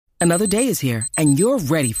Another day is here, and you're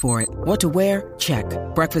ready for it. What to wear? Check.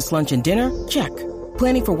 Breakfast, lunch, and dinner? Check.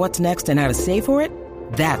 Planning for what's next and how to save for it?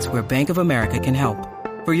 That's where Bank of America can help.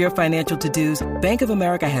 For your financial to-dos, Bank of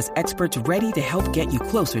America has experts ready to help get you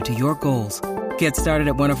closer to your goals. Get started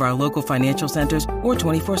at one of our local financial centers or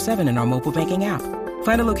 24/7 in our mobile banking app.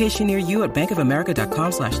 Find a location near you at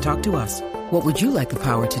bankofamerica.com/talktous. What would you like the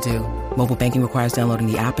power to do? Mobile banking requires downloading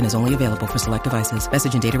the app and is only available for select devices.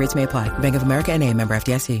 Message and data rates may apply. Bank of America N.A., member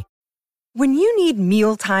FDIC. When you need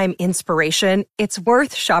mealtime inspiration, it's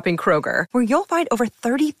worth shopping Kroger, where you'll find over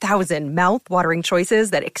 30,000 mouth-watering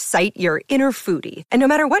choices that excite your inner foodie. And no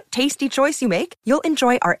matter what tasty choice you make, you'll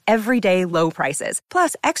enjoy our everyday low prices,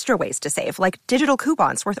 plus extra ways to save, like digital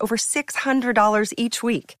coupons worth over $600 each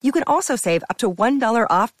week. You can also save up to $1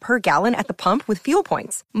 off per gallon at the pump with fuel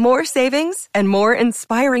points. More savings and more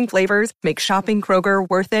inspiring flavors make shopping Kroger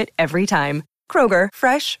worth it every time. Kroger,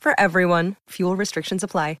 fresh for everyone. Fuel restrictions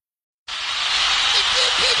apply.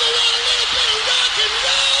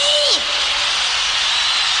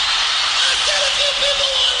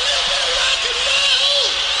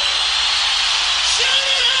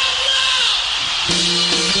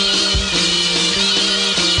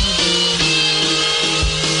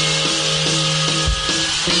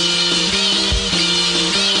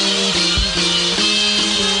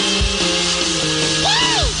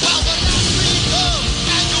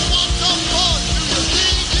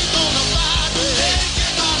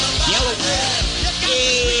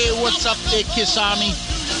 What's up there, Kiss Army?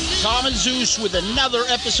 Tom and Zeus with another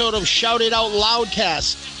episode of Shout It Out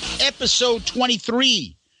Loudcast, episode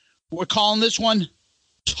 23. We're calling this one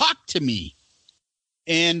Talk to Me.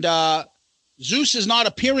 And Zeus is not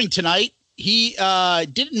appearing tonight. He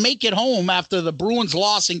didn't make it home after the Bruins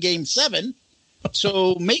loss in Game 7.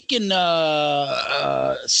 So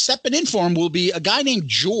stepping in for him will be a guy named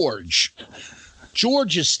George.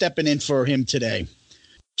 George is stepping in for him today.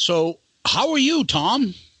 So how are you,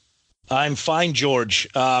 Tom? I'm fine, George.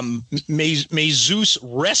 May Zeus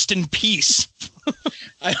rest in peace.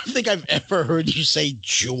 I don't think I've ever heard you say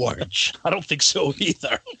George. I don't think so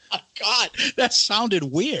either. Oh my God, that sounded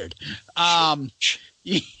weird.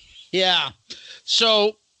 Yeah.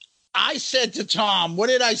 So I said to Tom, what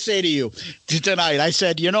did I say to you tonight? I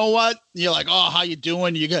said, you know what? You're like, oh, how you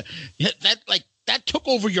doing? That took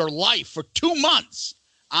over your life for 2 months.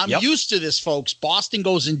 I'm used to this, folks. Boston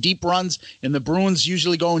goes in deep runs, and the Bruins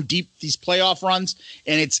usually go in deep these playoff runs,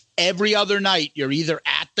 and it's every other night. You're either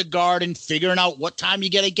at the Garden, figuring out what time you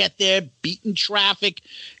got to get there, beating traffic,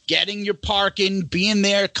 getting your parking, being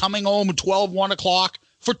there, coming home at 12, 1 o'clock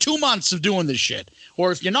for 2 months of doing this shit.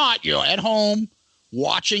 Or if you're not, you're at home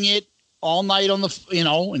watching it all night on the,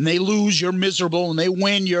 and they lose, you're miserable, and they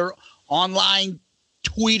win, you're online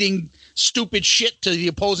tweeting stupid shit to the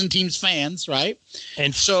opposing team's fans, right?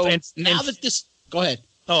 And so go ahead.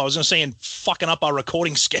 Oh, I was going to say, and fucking up our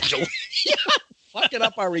recording schedule. Yeah, fucking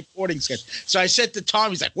up our recording schedule. So I said to Tom,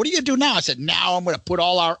 he's like, what are you going to do now? I said, now I'm going to put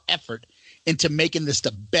all our effort into making this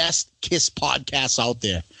the best Kiss podcast out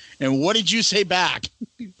there. And what did you say back?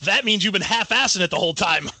 That means you've been half-assing it the whole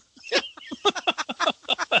time.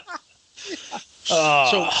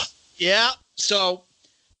 So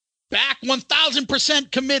back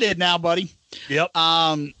 1,000% committed now, buddy. Yep.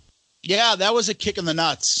 Yeah, that was a kick in the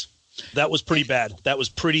nuts. That was pretty bad.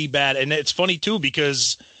 And it's funny, too,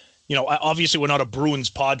 because, obviously we're not a Bruins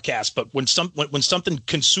podcast, but when something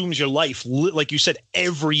consumes your life, like you said,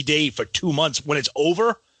 every day for 2 months, when it's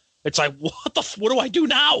over, it's like, what do I do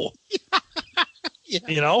now? Yeah.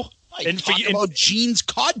 And talk about Gene's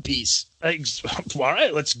codpiece. All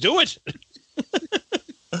right, let's do it.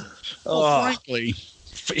 Frankly.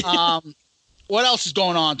 What else is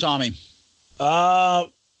going on, Tommy?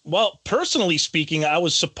 Well, personally speaking, I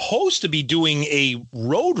was supposed to be doing a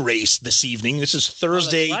road race this evening. This is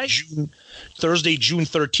Thursday, June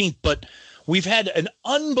 13th, but we've had an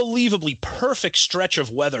unbelievably perfect stretch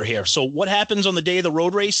of weather here. So what happens on the day of the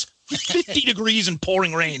road race? 50 degrees and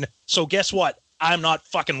pouring rain. So guess what? I'm not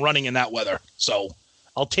fucking running in that weather. So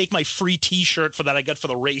I'll take my free T-shirt that I got for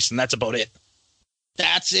the race, and that's about it.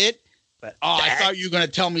 That's it? I thought you were going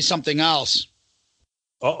to tell me something else.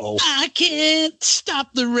 Uh-oh. I can't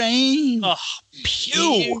stop the rain. Oh,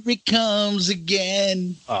 pew. Here it comes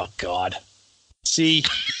again. Oh, God. See,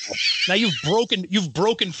 now you've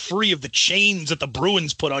broken free of the chains that the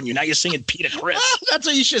Bruins put on you. Now you're singing Peter Criss. That's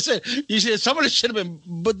what you should have said. You said somebody should have been,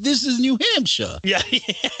 but this is New Hampshire. Yeah,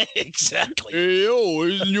 exactly. Hey,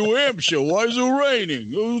 it's New Hampshire. Why is it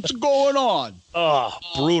raining? What's going on? Oh,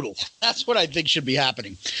 brutal. That's what I think should be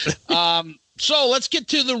happening. So let's get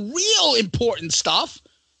to the real important stuff.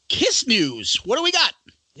 Kiss news. What do we got?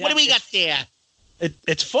 Yeah, what do we got there?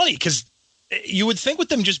 It's funny because you would think with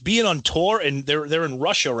them just being on tour and they're in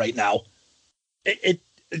Russia right now,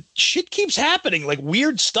 shit keeps happening. Like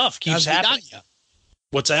weird stuff keeps happening.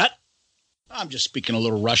 What's that? I'm just speaking a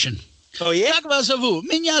little Russian. Oh, yeah?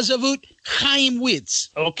 Меня зовут Chaim Witz.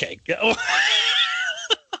 Okay.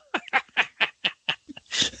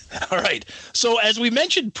 All right. So as we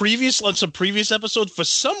mentioned on some previous episodes, for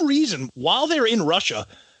some reason, while they're in Russia,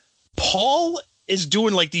 Paul is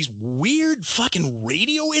doing like these weird fucking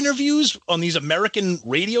radio interviews on these American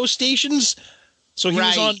radio stations. So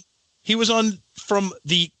he was on from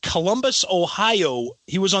the Columbus, Ohio.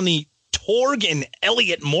 He was on the Torg and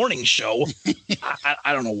Elliott morning show.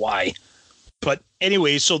 I don't know why. But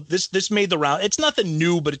anyway, so this made the round. It's nothing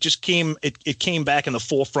new, but it just came back in the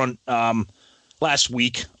forefront last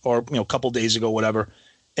week or a couple days ago, whatever.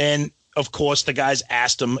 And of course, the guys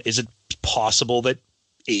asked him, "Is it possible that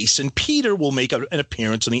Ace and Peter will make an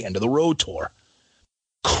appearance on the End of the Road tour?"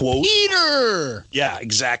 Quote, Peter. Yeah,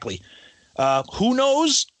 exactly. Who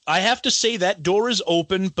knows? I have to say that door is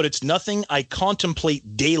open, but it's nothing I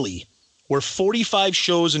contemplate daily. We're 45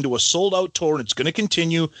 shows into a sold-out tour, and it's going to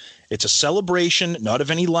continue. It's a celebration, not of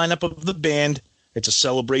any lineup of the band. It's a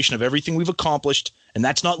celebration of everything we've accomplished, and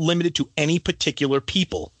that's not limited to any particular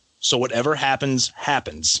people. So whatever happens,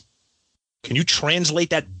 happens. Can you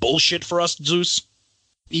translate that bullshit for us, Zeus?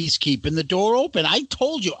 He's keeping the door open. I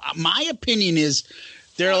told you, my opinion is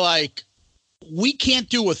they're like, we can't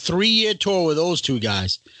do a 3-year tour with those two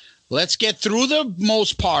guys. Let's get through the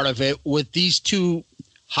most part of it with these two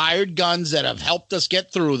hired guns that have helped us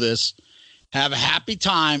get through this, have a happy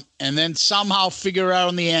time, and then somehow figure out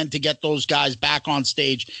in the end to get those guys back on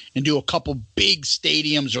stage and do a couple big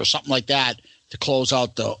stadiums or something like that to close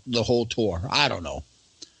out the whole tour. I don't know.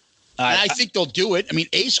 I think they'll do it. I mean,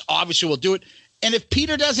 Ace obviously will do it. And if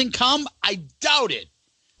Peter doesn't come, I doubt it.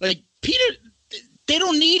 Like, Peter, they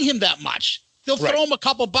don't need him that much. They'll throw him a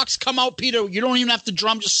couple bucks, come out, Peter. You don't even have to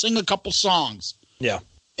drum, just sing a couple songs. Yeah.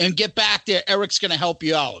 And get back there. Eric's going to help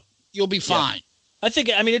you out. You'll be fine.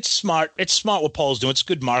 Yeah. I mean, it's smart. It's smart what Paul's doing. It's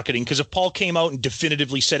good marketing because if Paul came out and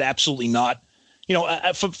definitively said absolutely not,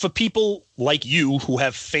 for people like you who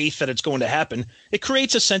have faith that it's going to happen, it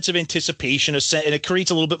creates a sense of anticipation, and it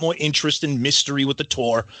creates a little bit more interest and mystery with the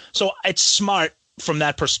tour. So it's smart from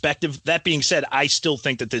that perspective. That being said, I still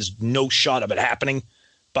think that there's no shot of it happening.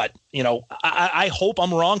 But, I hope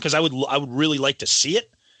I'm wrong because I would really like to see it.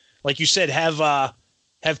 Like you said,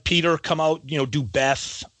 have Peter come out, do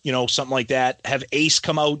Beth, something like that. Have Ace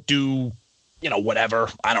come out, do, whatever.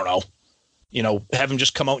 I don't know. Have him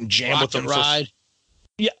just come out and jam with them. Ride.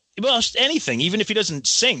 Yeah, well, anything. Even if he doesn't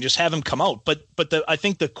sing, just have him come out. But I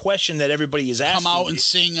think the question that everybody is asking, come out and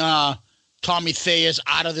sing Tommy Thayer's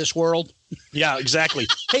 "Out of This World." Yeah, exactly.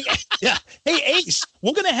 Hey Ace,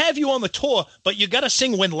 we're gonna have you on the tour, but you gotta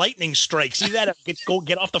sing "When Lightning Strikes." You gotta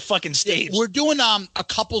get off the fucking stage. We're doing a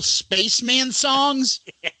couple Spaceman songs.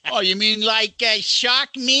 Yeah. Oh, you mean like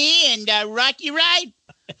 "Shock Me" and "Rocky Ride"?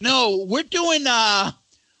 No, we're doing.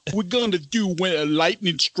 We're gonna do "When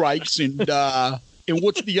Lightning Strikes" and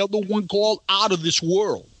what's the other one called? "Out of This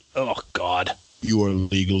World." Oh God! You are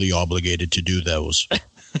legally obligated to do those.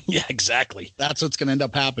 Yeah, exactly. That's what's gonna end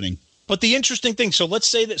up happening. But the interesting thing, so let's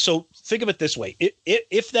say that, so think of it this way.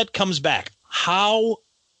 If that comes back, how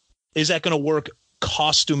is that going to work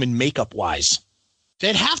costume and makeup wise?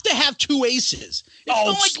 They'd have to have two aces. It's not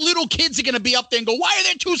like little kids are going to be up there and go, why are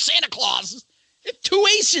there two Santa Clauses? Two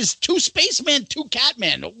aces, two spacemen, two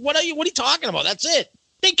catmen. What are you talking about? That's it.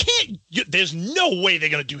 They can't. There's no way they're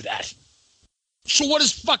going to do that. So what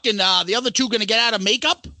is fucking the other two going to get out of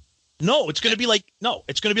makeup? No, it's going to be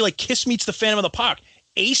like Kiss Meets the Phantom of the Park.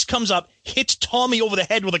 Ace comes up, hits Tommy over the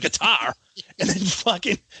head with a guitar, and then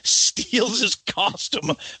fucking steals his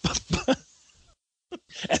costume.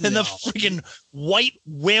 And then the freaking white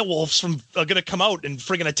werewolves are going to come out and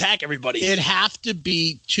freaking attack everybody. It'd have to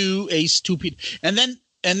be two Ace, two Peter. And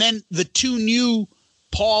then the two new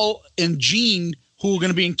Paul and Gene who are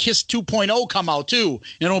going to be in Kiss 2.0 come out too.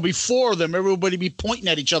 And it'll be four of them. Everybody be pointing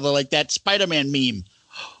at each other like that Spider-Man meme.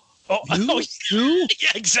 You?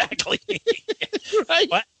 Yeah, exactly. Right.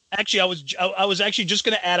 Well, actually, I was actually just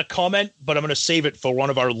going to add a comment, but I'm going to save it for one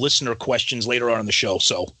of our listener questions later on in the show.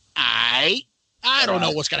 So I don't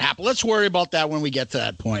know what's going to happen. Let's worry about that when we get to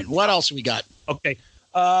that point. What else we got? Okay.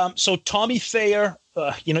 So Tommy Thayer,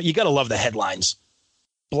 you got to love the headlines.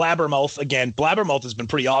 Blabbermouth again. Blabbermouth has been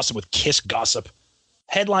pretty awesome with Kiss gossip.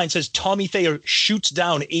 Headline says Tommy Thayer shoots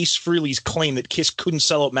down Ace Frehley's claim that Kiss couldn't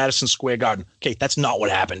sell out Madison Square Garden. Okay, that's not what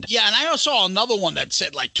happened. Yeah, and I also saw another one that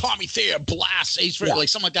said, like, Tommy Thayer blasts Ace Frehley, like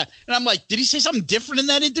something like that. And I'm like, did he say something different in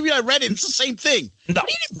that interview? I read it. It's the same thing. No,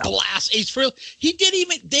 he didn't blast Ace Frehley. He didn't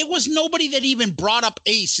even – there was nobody that even brought up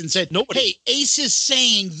Ace and said, hey, Ace is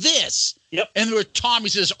saying this. Yep. And Tommy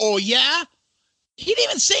says, oh, yeah? He didn't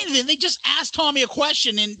even say anything. They just asked Tommy a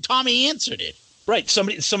question, and Tommy answered it. Right.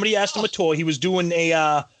 Somebody asked him a tour. He was doing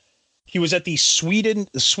he was at the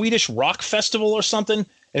Swedish Rock Festival or something.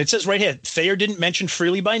 And it says right here, Thayer didn't mention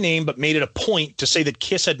Frehley by name, but made it a point to say that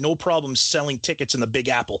Kiss had no problem selling tickets in the Big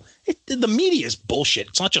Apple. The media is bullshit.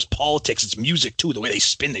 It's not just politics. It's music, too, the way they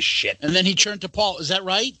spin this shit. And then he turned to Paul. Is that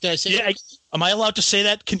right? Did I say that? Am I allowed to say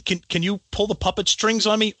that? Can you pull the puppet strings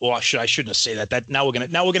on me? Oh, I shouldn't have said that. Now we're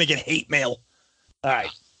gonna get hate mail. All right.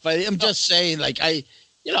 But I'm just saying, like,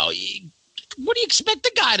 what do you expect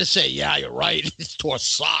the guy to say? Yeah, you're right. His tour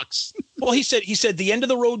sucks. Well, he said the end of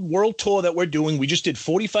the road world tour that we're doing, we just did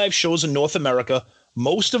 45 shows in North America.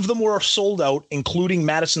 Most of them were sold out, including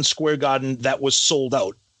Madison Square Garden that was sold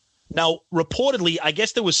out. Now, reportedly, I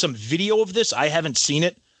guess there was some video of this. I haven't seen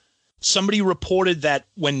it. Somebody reported that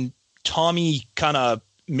when Tommy kind of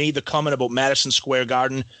made the comment about Madison Square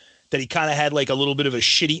Garden, that he kind of had like a little bit of a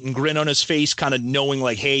shit-eating grin on his face, kind of knowing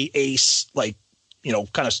like, hey, Ace, like,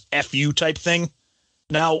 kind of F you type thing.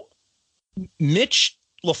 Now, Mitch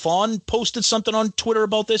LaFawn posted something on Twitter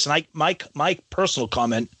about this, and my personal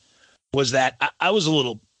comment was that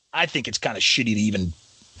I think it's kind of shitty to even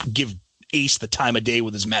give Ace the time of day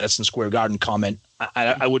with his Madison Square Garden comment.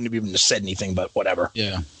 I wouldn't have even said anything, but whatever.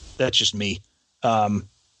 Yeah. That's just me.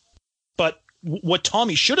 But what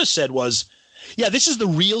Tommy should have said was, yeah, this is the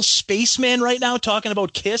real spaceman right now talking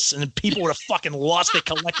about Kiss, and people would have fucking lost their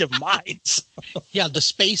collective minds. Yeah, the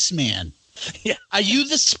spaceman. Yeah. Are you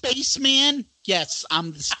the spaceman? Yes,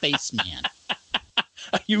 I'm the spaceman.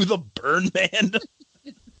 Are you the Burn Man?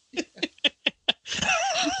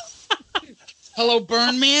 Hello,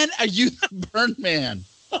 Burn Man. Are you the Burn Man?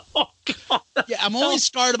 Oh, God. Yeah, I'm only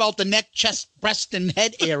scarred about the neck, chest, breast, and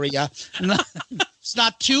head area. It's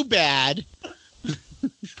not too bad.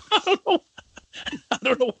 I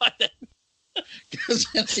don't know why that. Because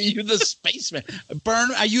are you the spaceman?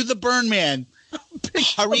 Are you the Burn Man?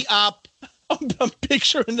 Hurry up. I'm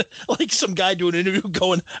picturing like some guy doing an interview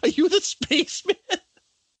going, are you the spaceman?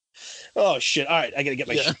 Oh, shit. All right. I got to get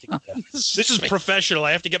my shit together. This is professional.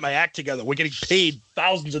 I have to get my act together. We're getting paid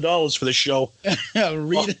thousands of dollars for this show.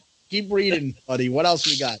 Keep reading, buddy. What else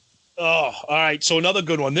we got? Oh, all right. So another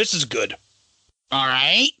good one. This is good. All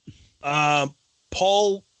right.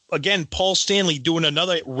 Paul Stanley doing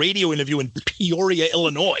another radio interview in Peoria,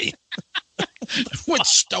 Illinois. With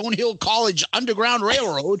Stonehill College Underground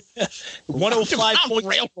Railroad. 105.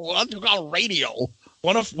 Underground Radio.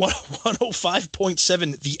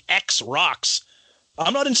 105.7, The X rocks.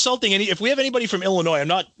 I'm not insulting any. If we have anybody from Illinois, I'm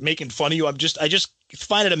not making fun of you. I just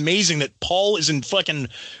find it amazing that Paul is in fucking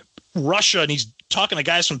Russia and he's talking to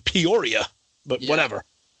guys from Peoria. But whatever.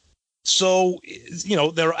 So,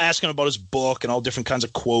 they're asking about his book and all different kinds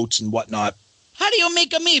of quotes and whatnot. How do you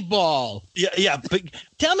make a meatball? Yeah. But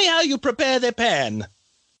tell me how you prepare the pan.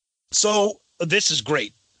 So this is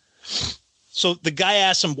great. So the guy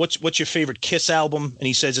asks him, what's your favorite Kiss album? And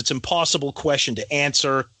he says, it's an impossible question to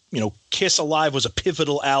answer. Kiss Alive was a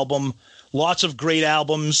pivotal album. Lots of great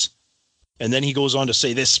albums. And then he goes on to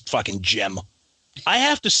say this fucking gem. I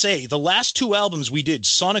have to say, the last two albums we did,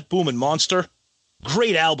 Sonic Boom and Monster,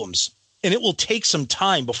 great albums. And it will take some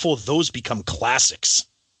time before those become classics.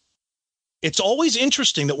 It's always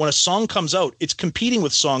interesting that when a song comes out, it's competing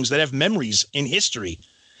with songs that have memories in history.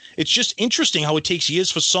 It's just interesting how it takes years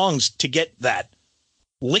for songs to get that.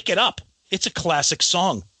 Lick It Up. It's a classic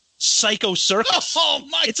song. Psycho Circus. Oh,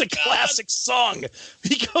 my God. It's a classic song.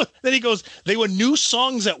 Then he goes, they were new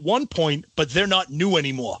songs at one point, but they're not new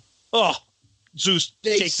anymore. Oh, Zeus,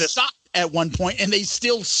 they take this. sucked at one point, and they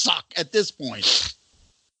still suck at this point.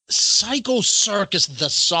 Psycho Circus, the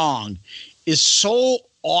song, is so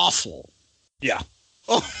awful. Yeah.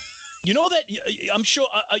 Oh. You know that I'm sure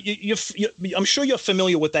you're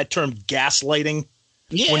familiar with that term gaslighting.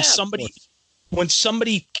 Yeah. When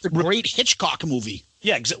somebody the great Hitchcock movie.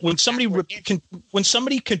 Yeah, when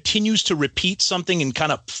somebody continues to repeat something and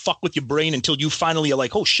kind of fuck with your brain until you finally are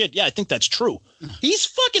like, oh shit, yeah, I think that's true. He's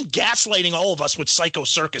fucking gaslighting all of us with Psycho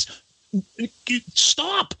Circus.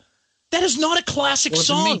 Stop. That is not a classic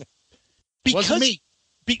song. Wasn't me.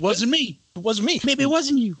 It wasn't me. Maybe it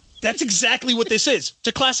wasn't you. That's exactly what this is. It's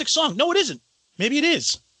a classic song. No, it isn't. Maybe it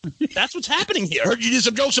is. That's what's happening here. I heard you did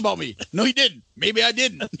some jokes about me. No, you didn't. Maybe I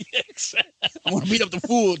didn't. I want to beat up the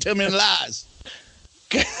fool. Tell me the lies.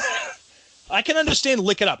 I can understand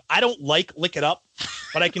Lick It Up. I don't like Lick It Up,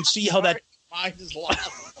 but I can see how that. Mind is lost.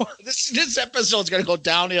 This episode's gonna go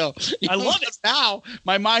downhill. I love it. Now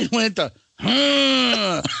my mind went to.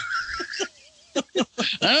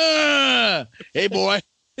 Hey boy.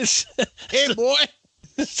 Hey boy.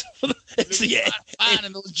 It's the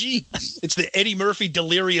finding those jeans. It's the Eddie Murphy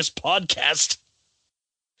Delirious podcast.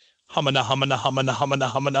 Humana, humana, humana, humana,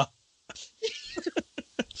 humana.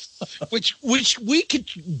 Which we could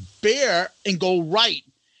bear and go right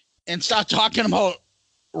and start talking about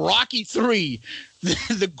Rocky III,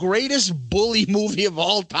 the greatest bully movie of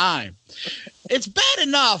all time. It's bad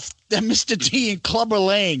enough that Mr. T and Clubber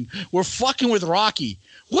Lang were fucking with Rocky.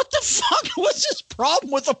 What the fuck? What's his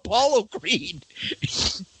problem with Apollo Creed?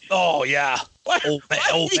 Oh, yeah.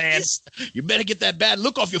 Old man. You better get that bad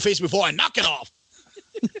look off your face before I knock it off.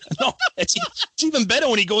 No, it's even better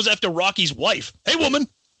when he goes after Rocky's wife. Hey, woman.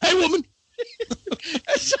 Hey, woman.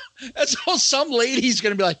 That's how some lady's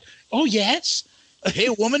going to be like, oh, yes. Hey,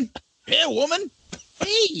 woman. Hey, woman.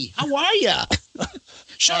 Hey, how are you?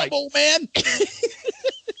 Shut up, old man.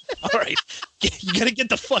 All right. You got to get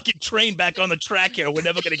the fucking train back on the track here. We're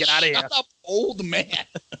never going to get out of here. Shut up, old man.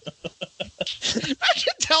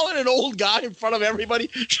 Imagine telling an old guy in front of everybody,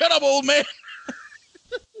 shut up, old man.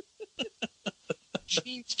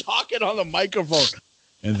 Gene's talking on the microphone.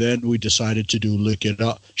 And then we decided to do Lick It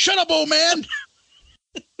Up. Shut up, old man.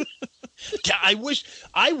 Yeah, I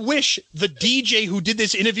wish the DJ who did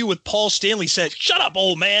this interview with Paul Stanley said, shut up,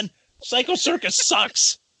 old man. Psycho Circus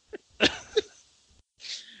sucks.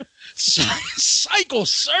 Psycho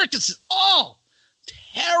Circus is all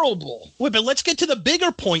terrible. Wait, but let's get to the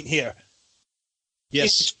bigger point here.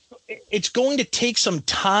 Yes. It's going to take some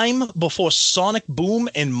time before Sonic Boom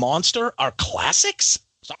and Monster are classics.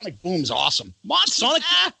 Sonic Boom's awesome. Monster.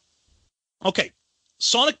 Okay.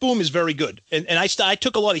 Sonic Boom is very good. And I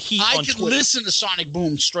took a lot of heat on Twitter. I could listen to Sonic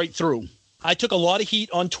Boom straight through. I took a lot of heat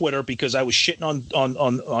on Twitter because I was shitting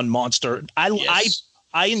on Monster.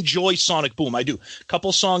 I enjoy Sonic Boom. I do. A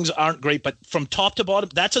couple songs aren't great, but from top to bottom,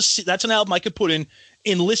 that's an album I could put in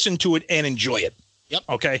and listen to it and enjoy it. Yep.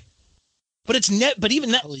 Okay. But but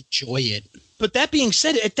even that, I'll enjoy it. But that being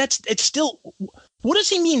said, it's still. What does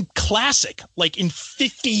he mean classic? Like in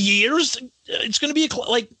 50 years, it's going to be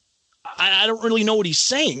I don't really know what he's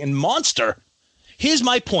saying. And Monster, here's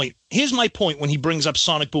my point. When he brings up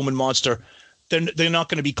Sonic Boom and Monster, they're not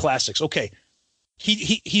going to be classics. Okay,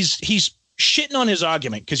 he's shitting on his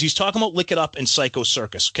argument because he's talking about Lick It Up and Psycho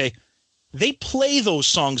Circus. Okay, they play those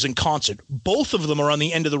songs in concert. Both of them are on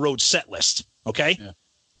the End of the Road set list. Okay. Yeah.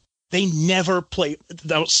 They never play.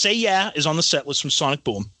 Say Yeah is on the set list from Sonic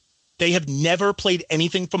Boom. They have never played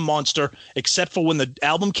anything from Monster except for when the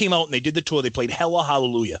album came out and they did the tour. They played Hella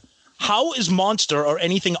Hallelujah. How is Monster or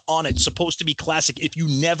anything on it supposed to be classic if you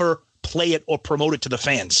never play it or promote it to the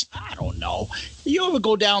fans? I don't know. You ever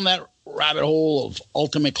go down that rabbit hole of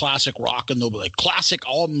ultimate classic rock and they'll be like classic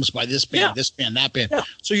albums by this band, this band, that band. Yeah.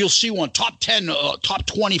 So you'll see one top 10, top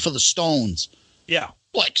 20 for the Stones. Yeah.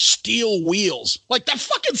 Like Steel Wheels, like that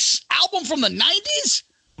fucking album from the 90s,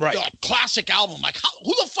 right? Classic album. Like,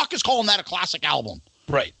 who the fuck is calling that a classic album?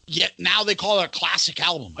 Right. Yet now they call it a classic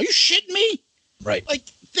album. Are you shitting me? Right. Like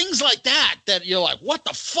things like that you're like, what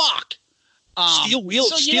the fuck? Steel Wheels.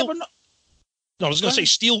 So I was going to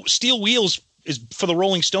say Steel Wheels is for the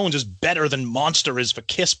Rolling Stones is better than Monster is for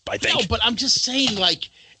Kiss. I think. No, but I'm just saying, like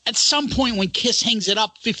at some point when Kiss hangs it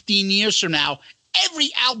up 15 years from now, every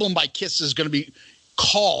album by Kiss is going to be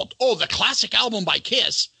called the classic album by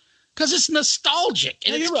Kiss because it's nostalgic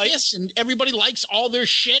and it's Kiss and everybody likes all their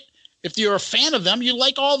shit. If you're a fan of them, you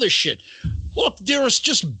like all their shit. Look, there's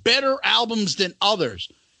just better albums than others.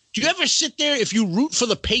 Do you ever sit there if you root for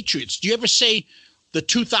the Patriots? Do you ever say the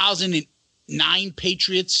 2009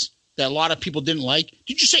 Patriots that a lot of people didn't like?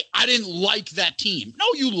 Did you say I didn't like that team? No,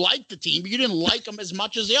 you liked the team, but you didn't like them as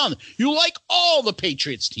much as the other. You like all the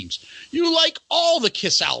Patriots teams. You like all the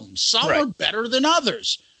Kiss albums. Some are better than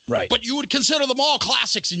others. Right. But you would consider them all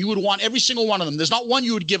classics and you would want every single one of them. There's not one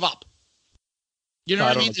you would give up. You know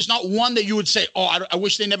what I mean? There's not one that you would say, I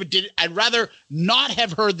wish they never did it. I'd rather not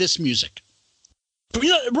have heard this music. But,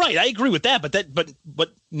 right. I agree with that.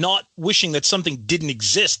 But not wishing that something didn't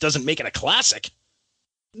exist doesn't make it a classic.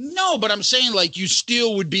 No, but I'm saying like you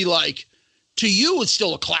still would be like, to you it's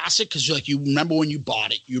still a classic because you remember when you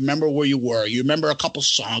bought it, you remember where you were, you remember a couple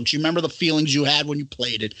songs, you remember the feelings you had when you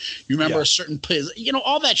played it, you remember a certain place.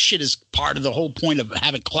 All that shit is part of the whole point of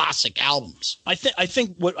having classic albums. I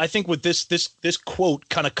think with this quote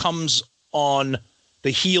kind of comes on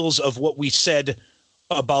the heels of what we said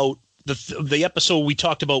about the episode we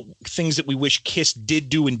talked about things that we wish Kiss did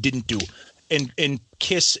do and didn't do. and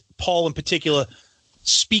Kiss, Paul in particular,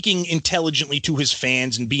 speaking intelligently to his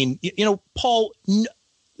fans and being, Paul,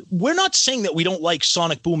 we're not saying that we don't like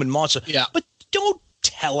Sonic Boom and Monster, but don't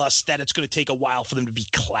tell us that it's going to take a while for them to be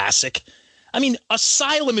classic. I mean,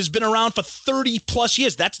 Asylum has been around for 30 plus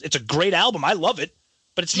years. It's a great album. I love it,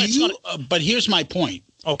 but it's not. But here's my point.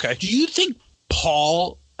 Okay. Do you think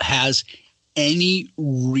Paul has any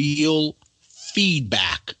real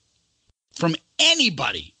feedback from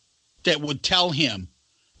anybody that would tell him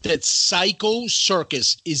that Psycho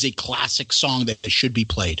Circus is a classic song that should be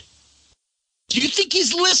played? Do you think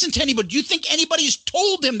he's listened to anybody? Do you think anybody's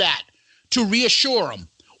told him that to reassure him?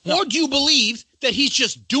 No. Or do you believe that he's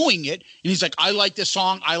just doing it and he's like, I like this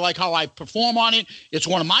song. I like how I perform on it. It's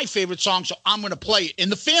one of my favorite songs, so I'm going to play it.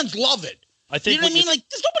 And the fans love it. I think, you know what I mean? Like,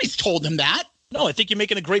 nobody's told him that. No, I think you're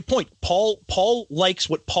making a great point. Paul likes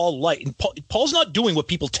what Paul likes. And Paul's not doing what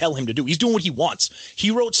people tell him to do. He's doing what he wants. He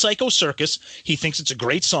wrote Psycho Circus. He thinks it's a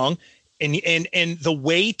great song. And the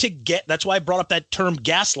way to get – that's why I brought up that term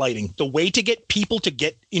gaslighting. The way to get people to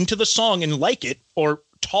get into the song and like it or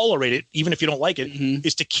tolerate it, even if you don't like it,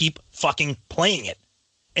 is to keep fucking playing it.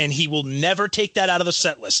 And he will never take that out of the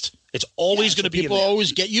set list. It's always going to be – people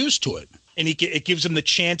always get used to it. And it gives him the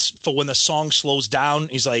chance for when the song slows down.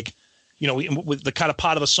 He's like – with the kind of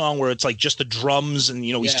part of the song where it's like just the drums and,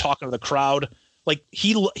 he's talking to the crowd. Like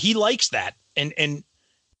he likes that. And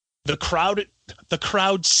the crowd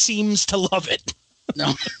seems to love it.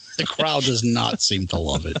 No, the crowd does not seem to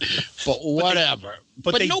love it, but whatever.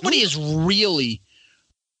 But nobody has really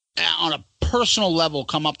on a personal level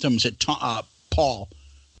come up to him and said, Paul,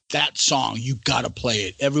 that song, you got to play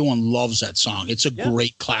it. Everyone loves that song. It's a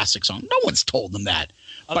great classic song. No one's told them that.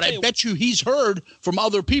 But I bet you he's heard from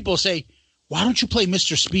other people say, why don't you play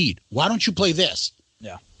Mr. Speed? Why don't you play this?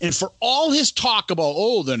 Yeah. And for all his talk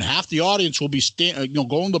about, then half the audience will be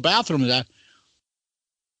going to the bathroom and that,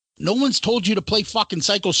 no one's told you to play fucking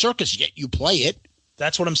Psycho Circus yet. You play it.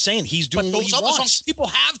 That's what I'm saying. He's doing what he wants. Songs, people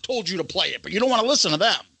have told you to play it, but you don't want to listen to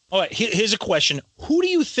them. All right, here's a question. Who do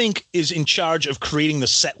you think is in charge of creating the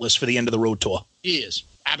set list for the End of the Road tour? He is.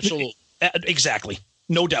 Absolutely. Exactly.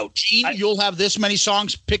 No doubt. Gene, you'll have this many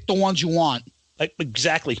songs. Pick the ones you want.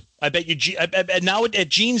 Exactly. I bet you. Now at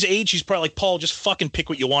Gene's age, he's probably like, Paul, just fucking pick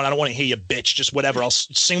what you want. I don't want to hear you, bitch. Just whatever. I'll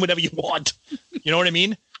sing whatever you want. You know what I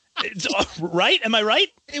mean? Right? Am I right?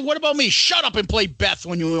 Hey, what about me? Shut up and play Beth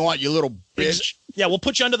when you want, you little bitch. Yeah, we'll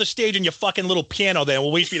put you under the stage on your fucking little piano there.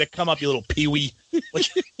 We'll wait for you to come up, you little peewee. Like,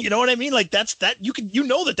 you know what I mean? Like that's that.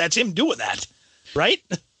 That's him doing that, right?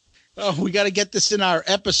 Oh, we got to get this in our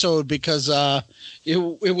episode because it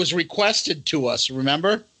was requested to us.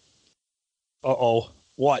 Remember? Uh-oh.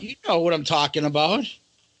 What? You know what I'm talking about,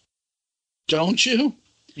 don't you?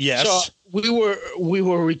 Yes. So we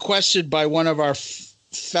were requested by one of our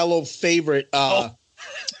fellow favorite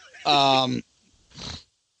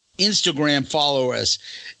Instagram followers,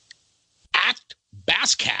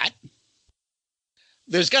 @BassCat.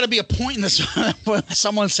 There's got to be a point in this when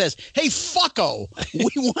someone says, hey, fucko, we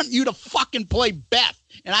want you to fucking play Beth.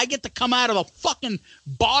 And I get to come out of a fucking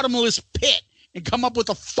bottomless pit and come up with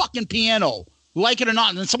a fucking piano. Like it or not.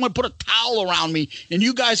 And then someone put a towel around me and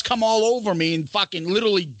you guys come all over me and fucking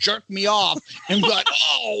literally jerk me off and be like,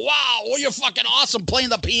 oh, wow, well, you're fucking awesome playing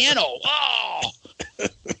the piano. Oh.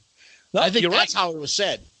 No, I think that's how it was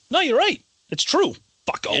said. No, you're right. It's true.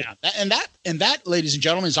 Fucko. Yeah, and that, ladies and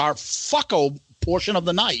gentlemen, is our fucko portion of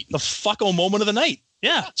the night. The fucko moment of the night.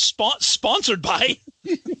 Yeah. Sponsored by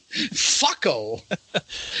fucko.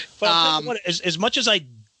 But as much as I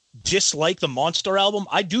dislike the Monster album,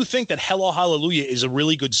 I do think that Hello Hallelujah is a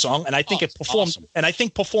really good song, and I think it performed awesome. And I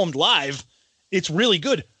think performed live, it's really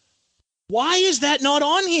good. Why is that not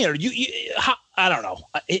on here? I don't know.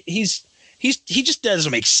 He just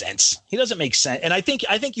doesn't make sense. He doesn't make sense. And I think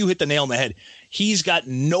you hit the nail on the head. He's got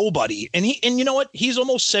nobody. And you know what? He's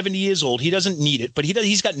almost 70 years old. He doesn't need it, but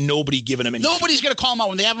he's got nobody giving him anything. Nobody's going to call him out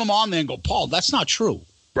when they have him on there and go, Paul, that's not true.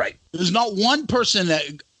 Right. There's not one person that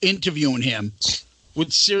interviewing him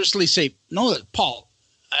would seriously say, no, Paul,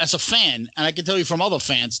 as a fan, and I can tell you from other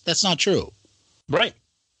fans, that's not true. Right.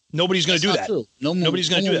 Nobody's going to do that. True. Nobody's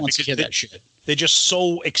going to do that because that shit. They're just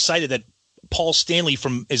so excited that Paul Stanley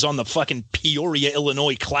is on the fucking Peoria,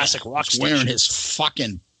 Illinois classic rock station. Wearing his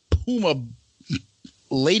fucking Puma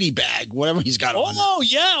lady bag, whatever he's got on. Oh,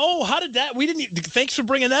 yeah. Oh, how did that? Thanks for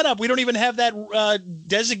bringing that up. We don't even have that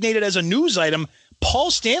designated as a news item.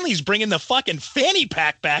 Paul Stanley's bringing the fucking fanny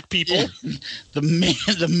pack back, people. Yeah.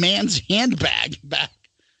 The man's handbag back.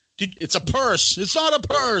 It's a purse. It's not a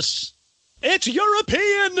purse. It's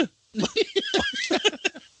European.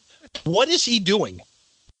 What is he doing?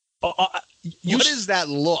 What is that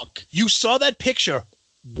look? You saw that picture.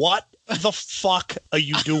 What the fuck are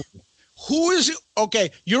you doing? Who is it?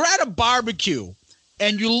 Okay, you're at a barbecue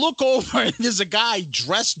and you look over and there's a guy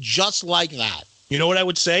dressed just like that. You know what I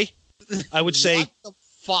would say? I would say, what the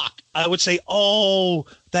fuck? I would say, oh,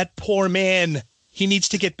 that poor man. He needs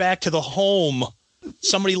to get back to the home.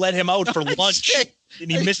 Somebody let him out for lunch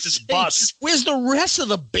and he missed his bus. Where's the rest of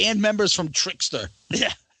the band members from Trickster?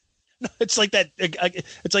 Yeah. It's like that.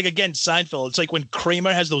 It's like, again, Seinfeld. It's like when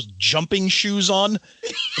Kramer has those jumping shoes on,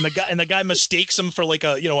 and the guy mistakes him for like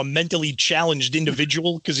a mentally challenged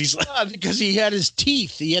individual because he's like, because he had his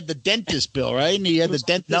teeth. He had the dentist bill, right? And he had the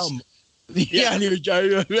dentist. Numb. Yeah,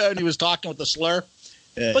 and he was talking with the slur.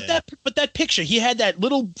 But that picture, he had that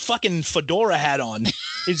little fucking fedora hat on,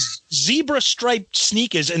 his zebra striped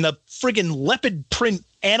sneakers, and the friggin' leopard print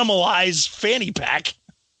animal eyes fanny pack.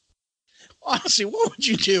 Honestly, what would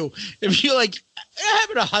you do if you're like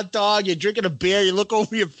having a hot dog, you're drinking a beer, you look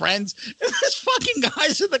over your friends, and this fucking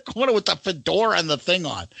guy's in the corner with the fedora and the thing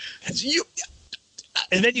on? You'd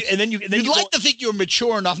like to think you're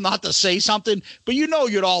mature enough not to say something, but you'd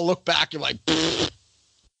all look back. You're like, pfft.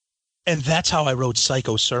 And that's how I wrote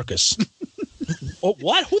Psycho Circus. Oh,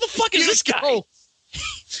 what? Who the fuck is this guy?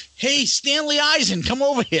 Hey, Stanley Eisen, come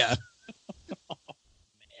over here.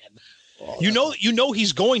 You know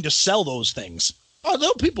he's going to sell those things. Oh,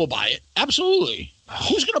 there'll people buy it. Absolutely.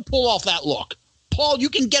 Who's going to pull off that look? Paul, you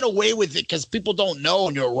can get away with it because people don't know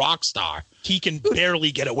and you're a rock star. He can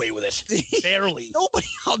barely get away with it. Barely.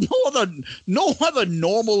 No other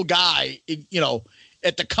normal guy,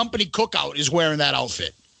 at the company cookout is wearing that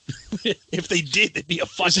outfit. If they did, they'd be a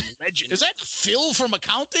fucking legend. Is that Phil from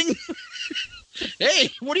accounting? Hey,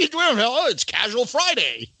 what are you doing? Oh, it's Casual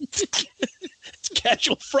Friday. It's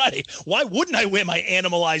Casual Friday. Why wouldn't I wear my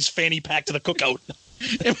animalized fanny pack to the cookout?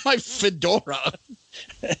 And my fedora.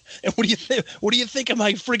 And what do you think? What do you think of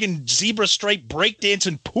my friggin' zebra stripe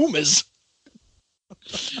breakdancing Pumas?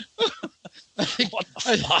 What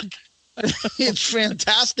the fuck? It's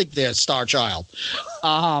fantastic there, Star Child.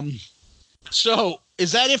 So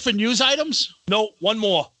is that it for news items? No, one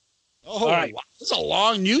more. Oh, all right. Wow. This is a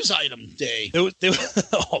long news item day.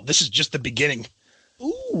 This is just the beginning.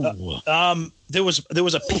 Ooh. There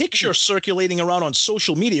was a picture circulating around on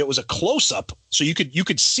social media. It was a close up, so you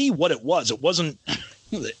could see what it was. It wasn't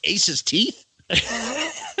the Ace's teeth.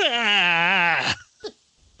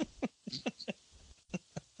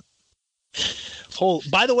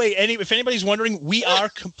 By the way, if anybody's wondering, we are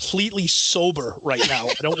completely sober right now.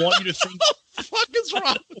 I don't want you to think. What the fuck is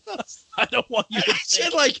wrong with us? I don't want you to say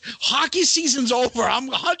like hockey season's over. I'm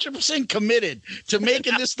 100% committed to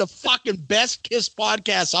making this the fucking best Kiss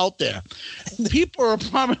podcast out there. People are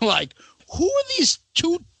probably like, who are these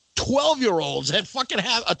two 12-year-olds that fucking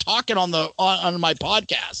have a talking on my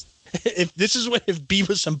podcast? If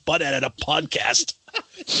Beavis and Butthead had a podcast.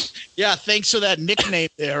 Yeah, thanks for that nickname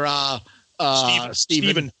there,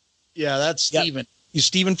 Steven. Yeah, that's Steven. You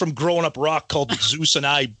Steven from Growing Up Rock called Zeus and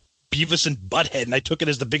I Beavis and Butthead, and I took it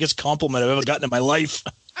as the biggest compliment I've ever gotten in my life.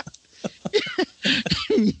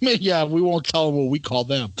 Yeah, we won't tell them what we call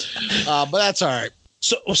them, but that's all right.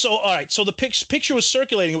 So all right. So the picture was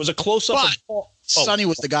circulating. It was a close up. Sonny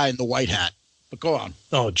was the guy in the white hat. But go on.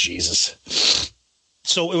 Oh Jesus!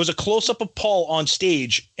 So it was a close up of Paul on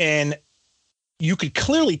stage, and you could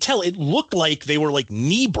clearly tell it looked like they were like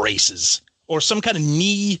knee braces or some kind of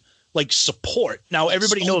knee like support. Now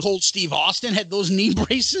everybody knows Steve Austin had those knee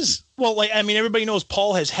braces. Well, everybody knows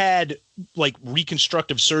Paul has had like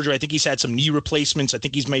reconstructive surgery. I think he's had some knee replacements. I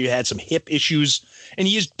think he's maybe had some hip issues, and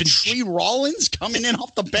he has been Tree Rollins coming in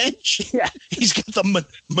off the bench. Yeah, he's got the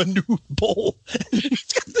minute bowl.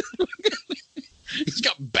 He's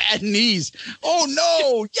got bad knees. Oh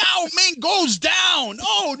no, Yao Ming goes down.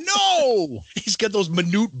 Oh no, he's got those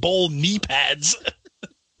minute bowl knee pads.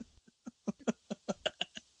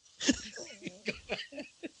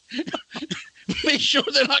 Make sure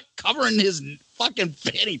they're not covering his fucking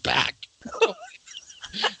fanny pack.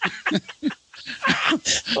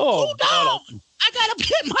 Oh, no! I gotta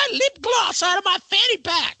get my lip gloss out of my fanny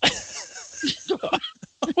pack.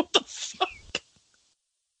 What the fuck?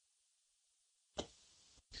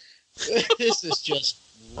 This is just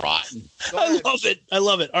rotten. I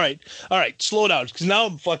love it. All right. Slow down, because now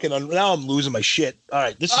I'm losing my shit. All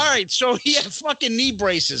right. So he had fucking knee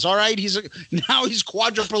braces. All right. Now he's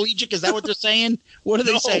quadriplegic. Is that what they're saying? What are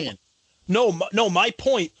they saying? No. My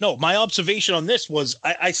observation on this was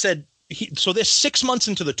I said so they're 6 months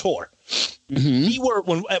into the tour. Mm-hmm. We were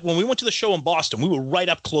when we went to the show in Boston. We were right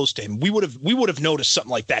up close to him. We would have noticed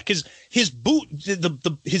something like that because his boot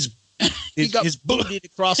he got booted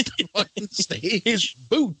across the fucking stage. His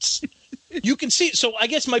boots You can see. So I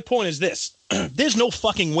guess my point is this. There's no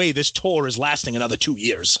fucking way this tour is lasting another 2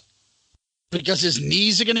 years. Because his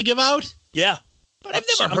knees are going to give out? Yeah. But I've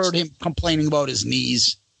never heard him complaining about his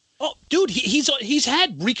knees. Oh, dude, he's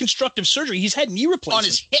had reconstructive surgery. He's had knee replacement. On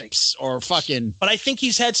his hips or fucking... But I think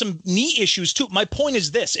he's had some knee issues, too. My point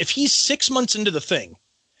is this. If he's 6 months into the thing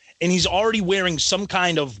and he's already wearing some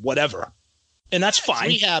kind of whatever, and that's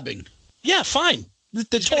fine. Rehabbing. Yeah, fine.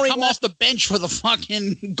 He's going to come off the bench for the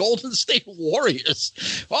fucking Golden State Warriors.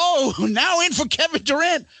 Oh, now in for Kevin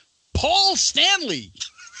Durant. Paul Stanley.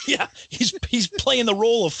 Yeah, he's playing the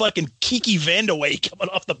role of fucking Kiki Vandeweghe coming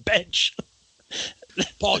off the bench.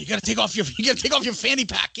 Paul, you gotta take off your fanny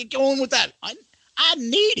pack. Get going with that. I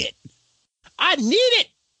need it. I need it.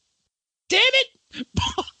 Damn it.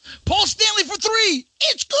 Paul Stanley for 3.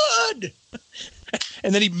 It's good.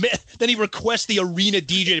 And then he requests the arena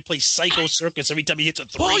DJ to play Psycho Circus every time he hits a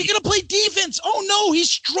 3. Paul, you gotta play defense. Oh no, he's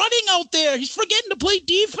strutting out there. He's forgetting to play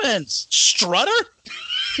defense. Strutter?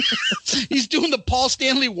 He's doing the Paul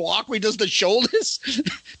Stanley walk where he does the shoulders.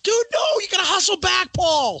 Dude, no, you gotta hustle back,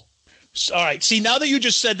 Paul. All right. See, now that you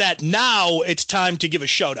just said that, now it's time to give a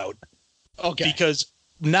shout out. Okay. Because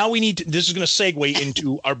now we need to, this is going to segue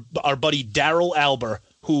into our buddy Daryl Alber,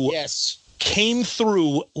 who came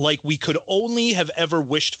through like we could only have ever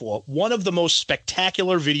wished for. One of the most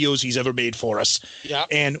spectacular videos he's ever made for us. Yeah.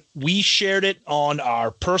 And we shared it on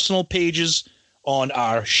our personal pages, on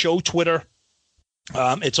our show Twitter.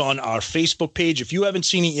 It's on our Facebook page. If you haven't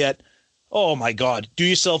seen it yet, oh my God, do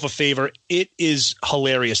yourself a favor. It is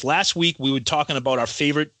hilarious. Last week we were talking about our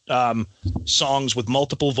favorite songs with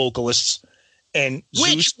multiple vocalists. And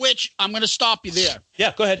which I'm going to stop you there.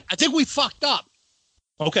 Yeah, go ahead. I think we fucked up.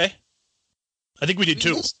 Okay. I think we did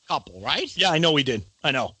too. Missed a couple, right? Yeah, I know we did.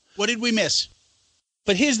 I know. What did we miss?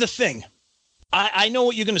 But here's the thing. I know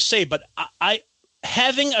what you're going to say, but I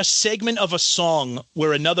having a segment of a song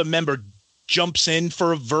where another member jumps in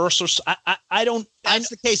for a verse or I don't. That's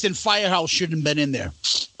the case. In Firehouse shouldn't have been in there.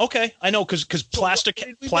 Okay, I know because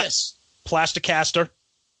Plasticaster.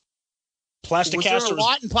 Was there a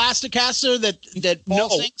lot in Plasticaster that Paul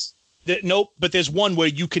sings? Nope, but there's one where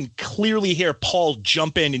you can clearly hear Paul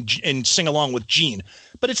jump in and sing along with Gene.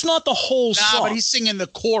 But it's not the whole song. But he's singing the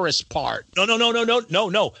chorus part. No.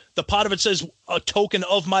 The part of it says, a token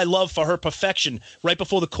of my love for her perfection. Right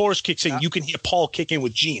before the chorus kicks in, you can hear Paul kick in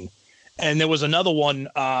with Gene. And there was another one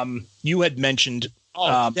you had mentioned.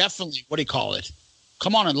 Oh, definitely. What do you call it?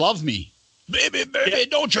 Come on and love me. Baby,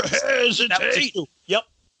 don't you hesitate. That was it too. Yep,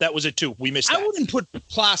 that was it too. We missed that. I wouldn't put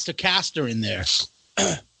Plasticaster in there.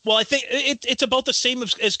 Well, I think it's about the same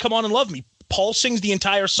as Come On and Love Me. Paul sings the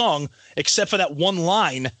entire song except for that one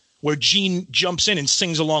line where Gene jumps in and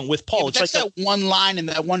sings along with Paul. Yeah, it's that's like that one line in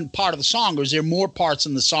that one part of the song, or is there more parts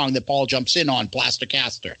in the song that Paul jumps in on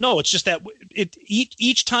Plasticaster? No, it's just that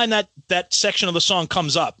each time that section of the song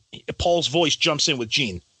comes up, Paul's voice jumps in with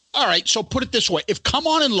Gene. All right, so put it this way. If Come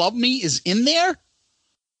On and Love Me is in there,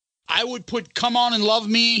 I would put Come On and Love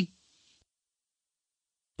Me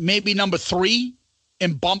maybe number 3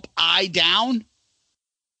 and bump I down.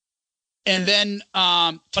 And then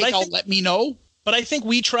take out Let Me Know. But I think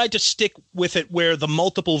we tried to stick with it where the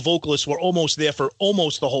multiple vocalists were almost there for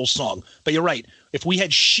almost the whole song. But you're right. If we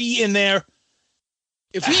had She in there.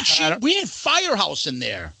 If we had Firehouse in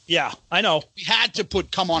there. Yeah, I know. We had to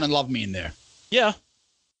put Come On and Love Me in there. Yeah.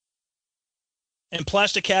 And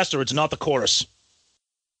Plasticaster, it's not the chorus.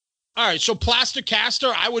 All right, so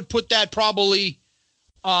Plasticaster, I would put that probably,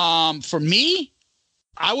 for me,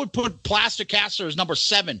 I would put Plasticaster as number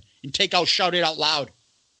 7 and take out Shout It Out Loud.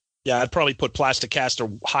 Yeah, I'd probably put Plasticaster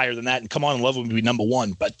higher than that, and Come On and Love Me would be number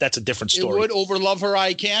 1, but that's a different story. It would over Love Her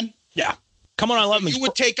I Can? Yeah. Come On and Love Me. You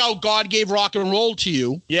would take out God Gave Rock and Roll to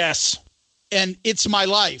You. Yes. And It's My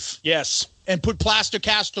Life. Yes. And put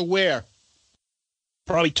Plasticaster where?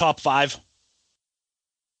 Probably top 5.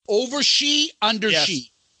 Over She, under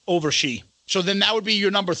She. Over She. So then that would be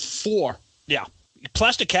your number 4. Yeah.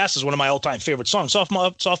 Plasticaster is one of my all-time favorite songs.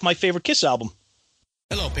 It's off my favorite Kiss album.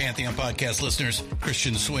 Hello, Pantheon Podcast listeners.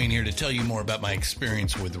 Christian Swain here to tell you more about my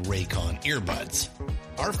experience with Raycon earbuds.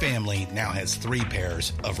 Our family now has 3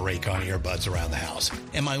 pairs of Raycon earbuds around the house,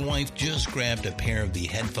 and my wife just grabbed a pair of the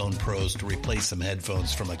Headphone Pros to replace some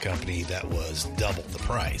headphones from a company that was double the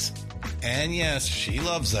price. And yes, she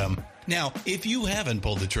loves them. Now, if you haven't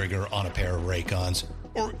pulled the trigger on a pair of Raycons,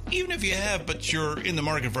 or even if you have, but you're in the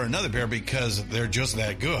market for another pair because they're just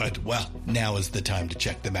that good, well, now is the time to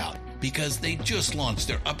check them out, because they just launched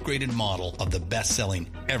their upgraded model of the best-selling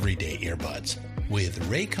everyday earbuds. With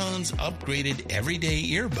Raycon's upgraded everyday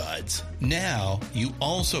earbuds, now you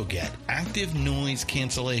also get active noise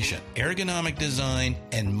cancellation, ergonomic design,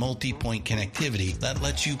 and multi-point connectivity that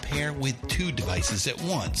lets you pair with 2 devices at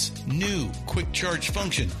once. New quick charge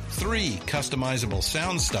function, 3 customizable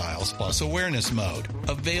sound styles, plus awareness mode.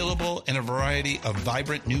 Available in a variety of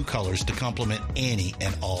vibrant new colors to complement any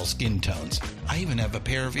and all skin tones. I even have a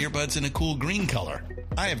pair of earbuds in a cool green color.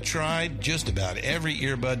 I have tried just about every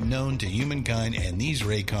earbud known to humankind, and these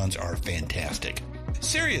Raycons are fantastic.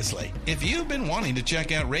 Seriously, if you've been wanting to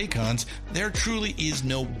check out Raycons, there truly is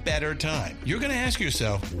no better time. You're going to ask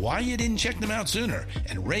yourself why you didn't check them out sooner,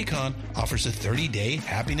 and Raycon offers a 30-day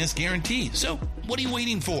happiness guarantee. So what are you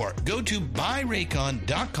waiting for? Go to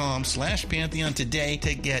buyraycon.com/Pantheon today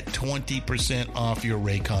to get 20% off your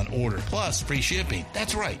Raycon order, plus free shipping.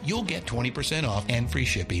 That's right, you'll get 20% off and free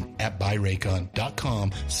shipping at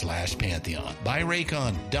buyraycon.com/Pantheon.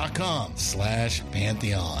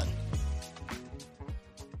 buyraycon.com/Pantheon.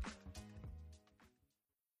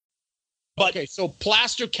 Okay, so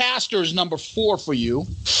Plaster Caster is number 4 for you.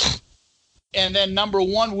 And then number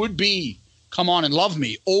 1 would be Come On and Love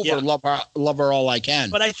Me over Love Her All I Can.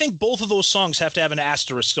 But I think both of those songs have to have an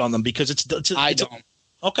asterisk on them because it's I don't.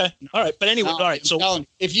 Okay. All right. But anyway, all right. So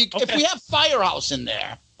if we have Firehouse in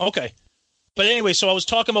there. Okay. But anyway, so I was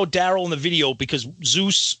talking about Daryl in the video because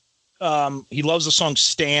Zeus, he loves the song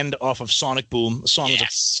Stand off of Sonic Boom. The song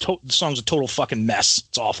the song's a total fucking mess.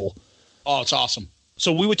 It's awful. Oh, it's awesome. So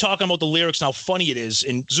we were talking about the lyrics and how funny it is.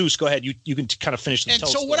 And Zeus, go ahead. You can kind of finish the And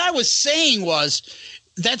so what I was saying was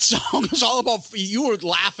that song is all about – you were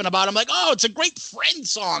laughing about it. I'm like, oh, it's a great friend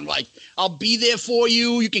song. Like, I'll be there for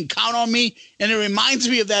you. You can count on me. And it reminds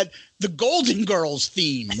me of the Golden Girls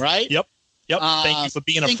theme, right? Yep. Thank you for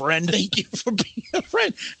being a friend. Thank you for being a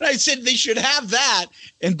friend. And I said they should have that,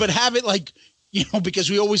 but have it like, because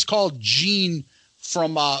we always called Gene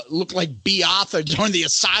from look like B. Arthur during the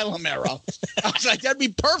Asylum era. I was like, that'd be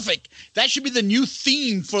perfect. That should be the new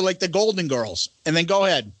theme for like the Golden Girls. And then go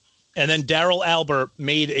ahead. And then Daryl Albert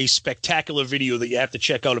made a spectacular video that you have to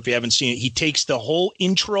check out if you haven't seen it. He takes the whole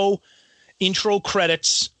intro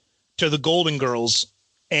credits to the Golden Girls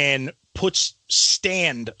and puts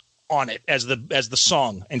Stand on it as the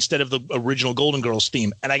song instead of the original Golden Girls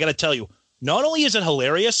theme. And I got to tell you, not only is it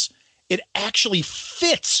hilarious, it actually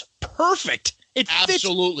fits perfect.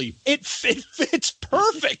 Absolutely. It fits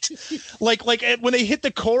perfect. like when they hit the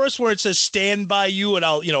chorus where it says "Stand by you" and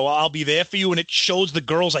I'll be there for you, and it shows the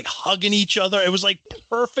girls like hugging each other. It was like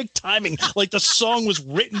perfect timing. Like the song was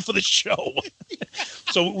written for the show.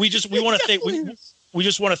 So we just want to thank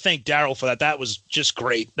Daryl for that. That was just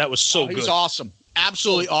great. That was so good. He's awesome.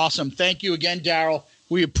 Absolutely awesome. Thank you again, Daryl.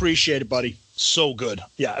 We appreciate it, buddy. So good.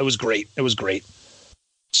 Yeah, it was great.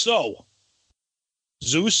 So,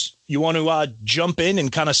 Zeus, you want to jump in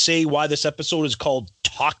and kind of say why this episode is called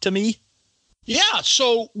Talk to Me? Yeah,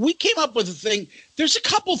 so we came up with a thing. There's a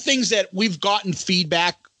couple things that we've gotten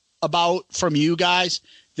feedback about from you guys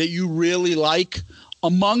that you really like.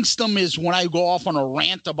 Amongst them is when I go off on a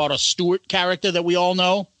rant about a Stewart character that we all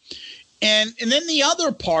know. And then the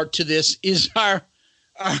other part to this is our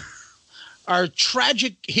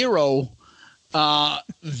tragic hero,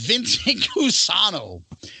 Vincent Cusano.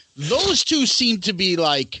 Those two seem to be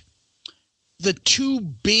like the two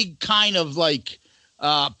big kind of like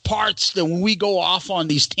parts that when we go off on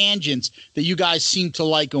these tangents that you guys seem to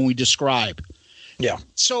like when we describe. Yeah.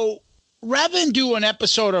 So rather than do an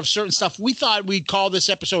episode of certain stuff, we thought we'd call this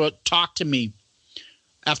episode Talk to Me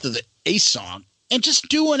after the Ace song. And just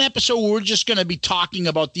do an episode where we're just going to be talking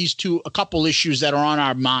about these two, a couple issues that are on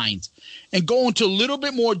our minds, and go into a little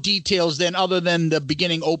bit more details other than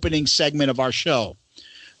the opening segment of our show.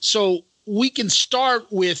 So we can start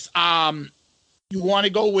with, you want to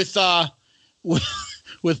go with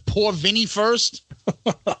poor Vinny first?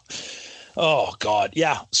 Oh God.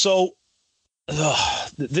 Yeah. So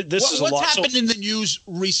this is a lot. What's happened in the news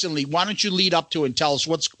recently? Why don't you lead up to it and tell us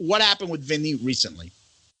what happened with Vinny recently?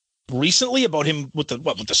 Recently about him with the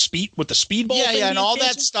speedball thing and all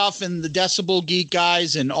that stuff and the Decibel Geek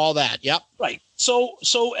guys and all that. Yep. Right. So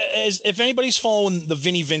as if anybody's following the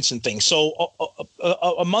Vinnie Vincent thing, so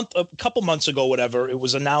a couple months ago, whatever, it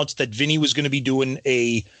was announced that Vinny was going to be doing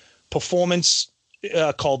a performance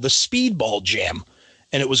called the Speedball Jam,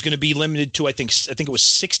 and it was going to be limited to I think it was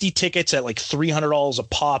 60 tickets at like $300 a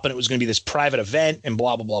pop, and it was going to be this private event and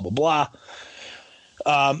blah blah blah blah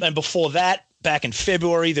blah. And before that, back in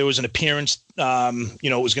February, there was an appearance. It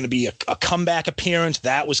was going to be a comeback appearance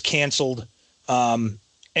that was canceled.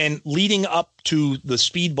 And leading up to the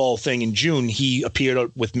Speedball thing in June, he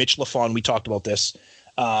appeared with Mitch LaFon. We talked about this.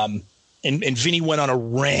 And Vinny went on a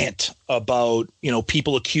rant about,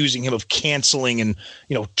 people accusing him of canceling and,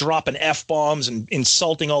 dropping F-bombs and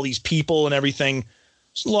insulting all these people and everything.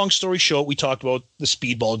 So long story short, we talked about the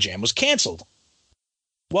Speedball Jam was canceled.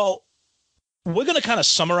 Well, we're going to kind of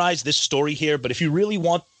summarize this story here, but if you really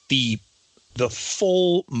want the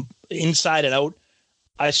full inside and out,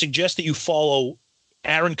 I suggest that you follow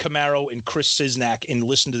Aaron Camaro and Chris Cisnak and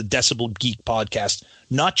listen to the Decibel Geek podcast,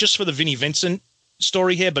 not just for the Vinnie Vincent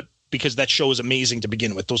story here, but because that show is amazing to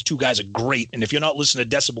begin with. Those two guys are great. And if you're not listening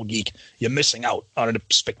to Decibel Geek, you're missing out on a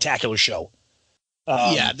spectacular show.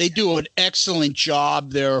 Yeah, they do an excellent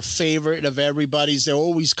job. They're a favorite of everybody's. They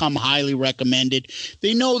always come highly recommended.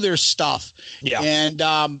 They know their stuff. Yeah.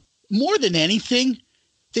 And more than anything,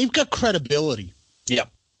 they've got credibility. Yeah,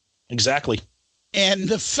 exactly. And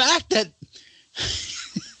the fact that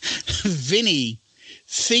Vinny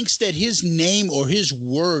thinks that his name or his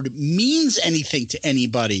word means anything to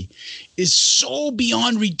anybody is so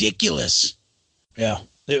beyond ridiculous. Yeah,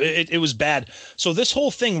 it was bad. So this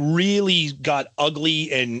whole thing really got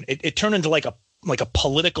ugly, and it turned into like a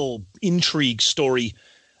political intrigue story,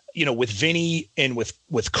 with Vinny and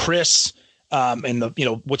with Chris, and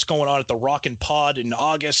what's going on at the Rockin' Pod in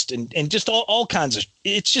August, and just all kinds of.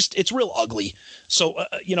 It's real ugly. So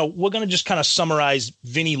we're gonna just kind of summarize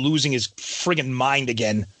Vinny losing his friggin' mind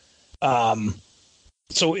again.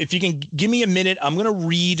 So if you can give me a minute, I'm gonna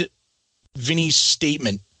read Vinny's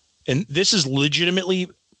statement, and this is legitimately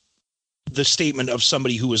the statement of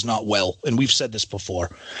somebody who is not well, and we've said this before.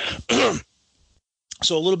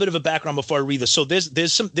 So a little bit of a background before I read this. So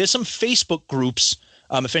there's some Facebook groups.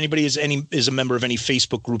 If anybody is a member of any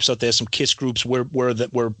Facebook groups out there, some KISS groups,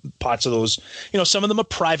 we're parts of those. Some of them are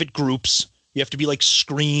private groups. You have to be like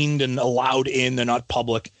screened and allowed in. They're not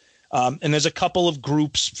public. And there's a couple of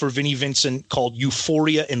groups for Vinnie Vincent called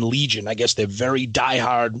Euphoria and Legion. I guess they're very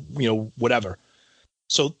diehard, whatever.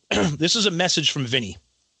 So this is a message from Vinny.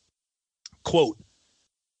 Quote,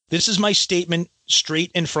 "This is my statement straight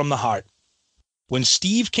and from the heart. When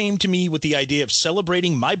Steve came to me with the idea of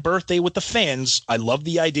celebrating my birthday with the fans, I loved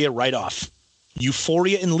the idea right off.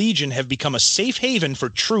 Euphoria and Legion have become a safe haven for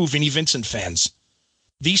true Vinnie Vincent fans.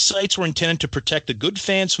 These sites were intended to protect the good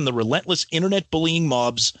fans from the relentless internet bullying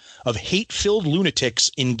mobs of hate-filled lunatics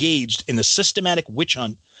engaged in the systematic witch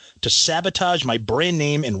hunt to sabotage my brand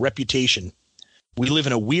name and reputation. We live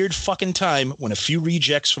in a weird fucking time when a few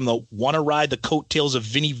rejects from the wanna ride the coattails of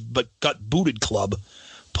Vinny but got booted club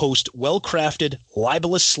post well-crafted,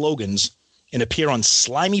 libelous slogans and appear on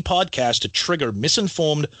slimy podcasts to trigger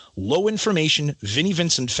misinformed, low-information Vinnie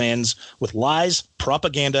Vincent fans with lies,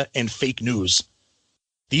 propaganda, and fake news.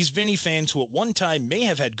 These Vinny fans who at one time may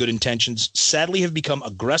have had good intentions sadly have become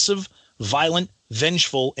aggressive, violent,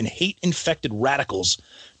 vengeful, and hate-infected radicals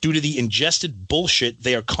due to the ingested bullshit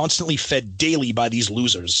they are constantly fed daily by these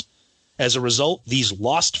losers. As a result, these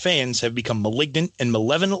lost fans have become malignant and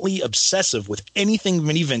malevolently obsessive with anything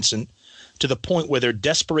Vinnie Vincent to the point where their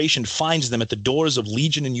desperation finds them at the doors of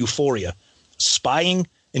Legion and Euphoria, spying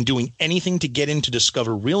and doing anything to get in to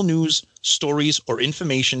discover real news, stories, or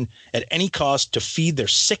information at any cost to feed their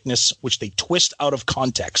sickness, which they twist out of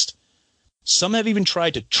context. Some have even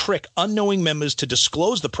tried to trick unknowing members to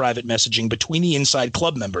disclose the private messaging between the inside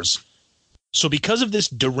club members. So because of this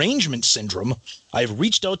derangement syndrome, I have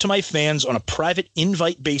reached out to my fans on a private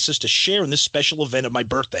invite basis to share in this special event of my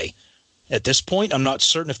birthday. At this point, I'm not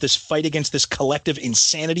certain if this fight against this collective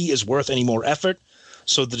insanity is worth any more effort,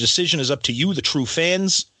 so the decision is up to you, the true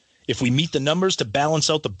fans. If we meet the numbers to balance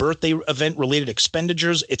out the birthday event-related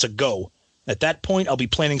expenditures, it's a go. At that point, I'll be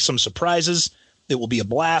planning some surprises. It will be a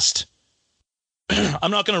blast."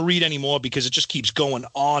 I'm not going to read anymore because it just keeps going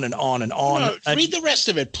on and on and on. No, read the rest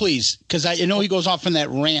of it, please, because I know he goes off on that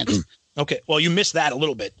rant. Okay, well, you missed that a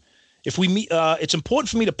little bit. If we meet, it's important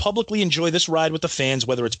for me to publicly enjoy this ride with the fans,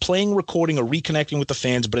 whether it's playing, recording, or reconnecting with the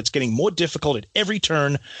fans, but it's getting more difficult at every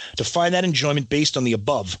turn to find that enjoyment based on the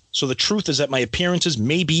above. So the truth is that my appearances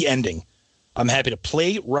may be ending. I'm happy to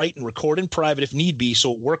play, write, and record in private if need be,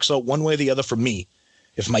 so it works out one way or the other for me.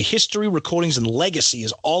 If my history, recordings, and legacy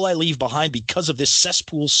is all I leave behind because of this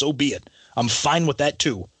cesspool, so be it. I'm fine with that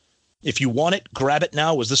too. If you want it, grab it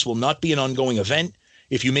now, as this will not be an ongoing event.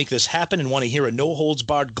 If you make this happen and want to hear a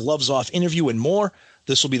no-holds-barred, gloves-off interview and more,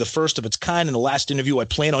 this will be the first of its kind and the last interview I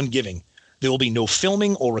plan on giving. There will be no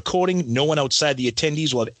filming or recording. No one outside the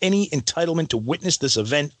attendees will have any entitlement to witness this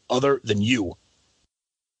event other than you.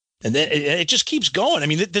 And then it just keeps going. I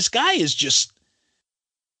mean, this guy is just...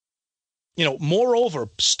 moreover,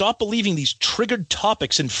 stop believing these triggered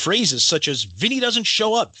topics and phrases such as Vinny doesn't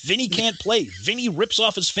show up, Vinny can't play, Vinny rips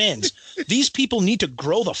off his fans. These people need to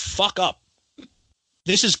grow the fuck up.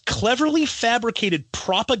 This is cleverly fabricated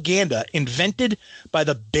propaganda invented by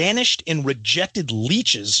the banished and rejected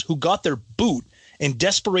leeches who got their boot in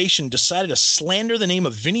desperation, decided to slander the name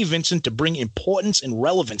of Vinnie Vincent to bring importance and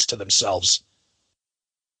relevance to themselves.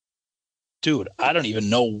 Dude, I don't even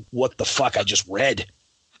know what the fuck I just read.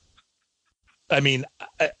 I mean,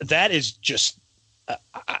 that is just,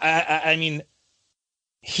 I mean,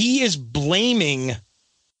 he is blaming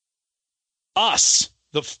us,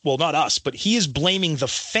 well, not us, but he is blaming the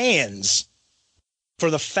fans for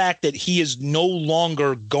the fact that he is no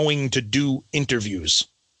longer going to do interviews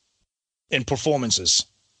and performances.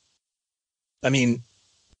 I mean,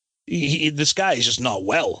 this guy is just not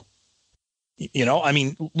well. You know, I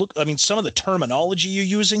mean, look, I mean, some of the terminology you're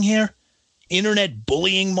using here, internet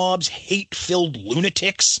bullying mobs, hate-filled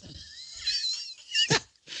lunatics.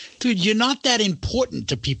 Dude, you're not that important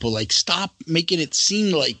to people. Like, stop making it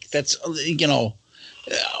seem like that's, you know,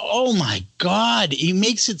 oh my God. He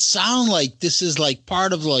makes it sound like this is like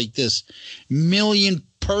part of like this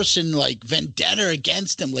million-person like vendetta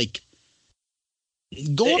against him. Like,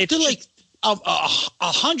 go up to like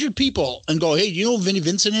 100 people and go, hey, do you know who Vinnie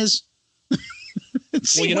Vincent is?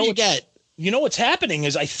 See, well, you know what you get. You know what's happening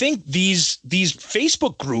is I think these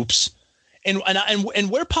Facebook groups, and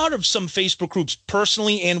we're part of some Facebook groups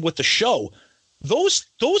personally and with the show. Those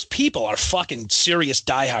people are fucking serious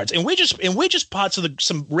diehards, and we're just parts of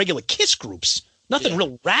some regular KISS groups. Nothing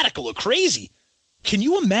real radical or crazy. Can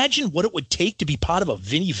you imagine what it would take to be part of a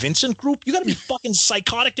Vinnie Vincent group? You got to be fucking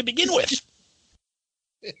psychotic to begin with,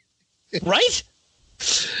 right?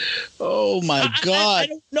 Oh my God! I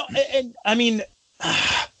don't know, and I mean,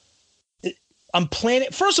 I'm planning.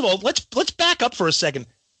 First of all, let's back up for a second.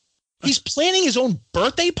 He's planning his own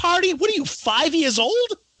birthday party. What are you, 5 years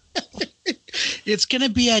old? It's gonna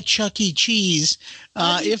be at Chuck E. Cheese.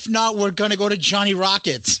 If not, we're gonna go to Johnny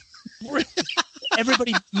Rockets.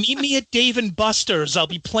 Everybody, meet me at Dave and Buster's. I'll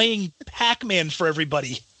be playing Pac-Man for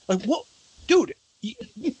everybody. Like, what, dude?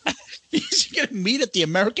 He's going to meet at the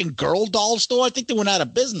American Girl doll store? I think they went out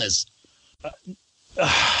of business.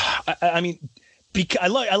 I mean, I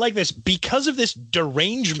like this. Because of this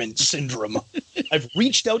derangement syndrome, I've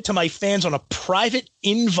reached out to my fans on a private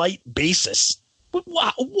invite basis. But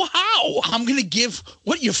wow, I'm going to give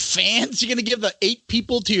what your fans? You're going to give the 8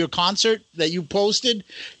 people to your concert that you posted?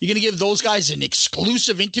 You're going to give those guys an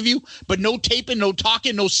exclusive interview, but no taping, no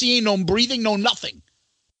talking, no seeing, no breathing, no nothing.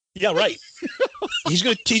 Yeah, right. He's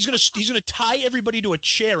gonna tie everybody to a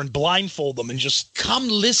chair and blindfold them and just come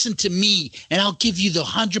listen to me, and I'll give you the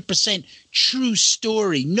 100% true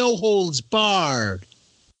story, no holds barred.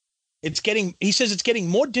 He says it's getting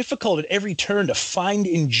more difficult at every turn to find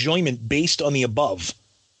enjoyment based on the above.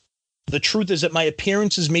 The truth is that my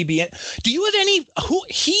appearances may be. Do you have any?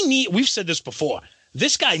 We've said this before.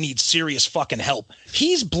 This guy needs serious fucking help.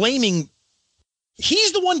 He's the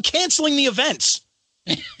one canceling the events.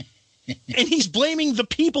 And he's blaming the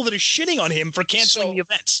people that are shitting on him for canceling the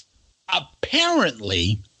events.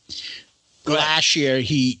 Apparently, last year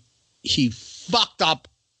he fucked up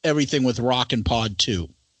everything with Rockin' Pod 2.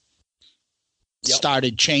 Yep.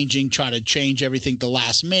 Started trying to change everything the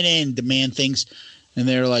last minute and demand things. And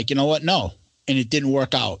they're like, you know what? No. And it didn't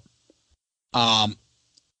work out. I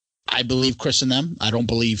believe Chris and them. I don't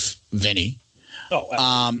believe Vinny.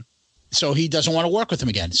 Oh, so he doesn't want to work with him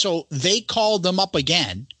again. So they called them up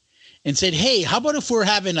again and said, hey, how about if we're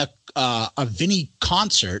having a Vinny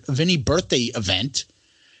concert, a Vinny birthday event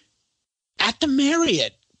at the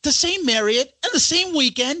Marriott, the same Marriott and the same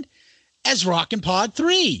weekend as Rockin' Pod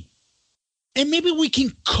 3. And maybe we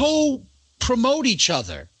can co-promote each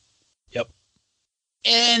other. Yep.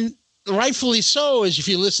 And rightfully so, as if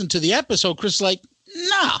you listen to the episode, Chris is like,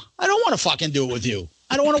 nah, I don't want to fucking do it with you.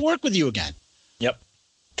 I don't want to work with you again. Yep.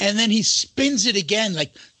 And then he spins it again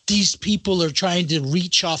like, these people are trying to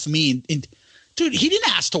reach off me. And dude, he didn't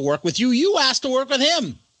ask to work with you. You asked to work with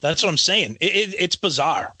him. That's what I'm saying. It's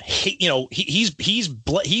bizarre. He's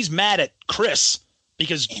mad at Chris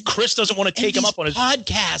because Chris doesn't want to take him up on his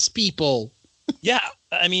podcast. People. Yeah,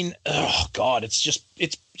 I mean, oh God, it's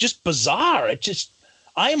just bizarre.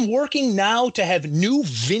 I am working now to have new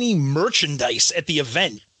Vinny merchandise at the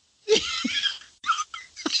event.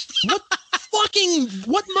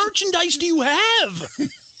 What merchandise do you have?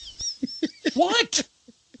 What?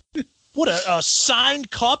 What a signed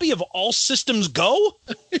copy of All Systems Go?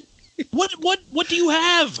 What do you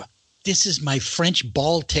have? This is my French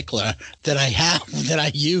ball tickler that I have that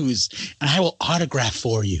I use, and I will autograph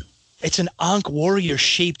for you. It's an Ankh Warrior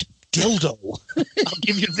shaped dildo. I'll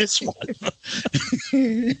give you this one.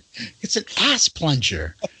 It's an ass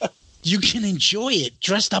plunger. You can enjoy it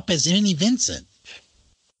dressed up as Vinnie Vincent.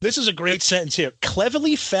 This is a great sentence here.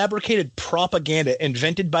 Cleverly fabricated propaganda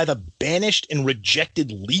invented by the banished and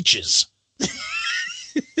rejected leeches.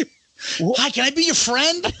 Hi, can I be your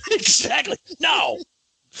friend? Exactly. No.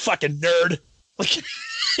 Fucking nerd.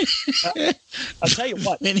 I'll tell you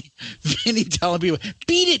what. Vinny telling people,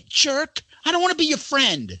 beat it, jerk. I don't want to be your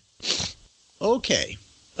friend. Okay.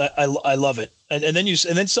 I love it. And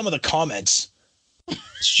then some of the comments.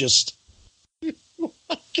 It's just,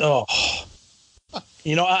 oh,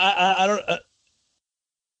 you know, I don't.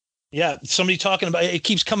 Yeah, somebody talking about it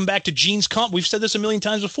keeps coming back to Gene's We've said this a million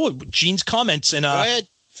times before. Gene's comments and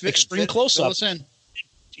extreme close up.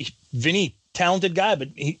 Vinny, talented guy, but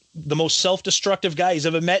the most self-destructive guy he's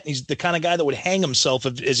ever met. And he's the kind of guy that would hang himself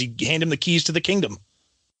as he hand him the keys to the kingdom.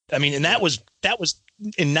 I mean, and that was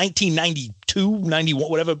in 1992,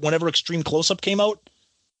 91, whenever Extreme Close Up came out.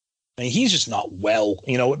 I mean, he's just not well,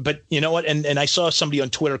 you know. But you know what? And I saw somebody on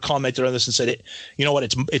Twitter commented on this and said, you know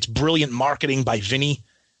what? It's brilliant marketing by Vinny.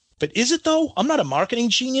 But is it though? I'm not a marketing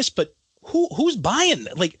genius, but who's buying?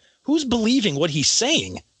 Like, who's believing what he's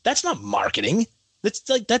saying? That's not marketing.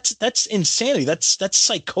 That's insanity. That's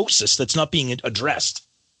psychosis. That's not being addressed.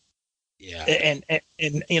 Yeah.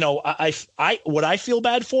 And you know, I what I feel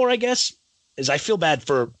bad for, I guess, is I feel bad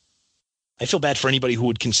for anybody who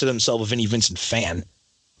would consider themselves a Vinnie Vincent fan.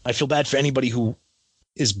 I feel bad for anybody who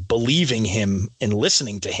is believing him and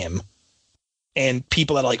listening to him, and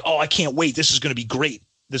people that are like, oh, I can't wait. This is going to be great.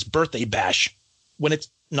 This birthday bash, when it's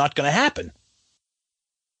not going to happen.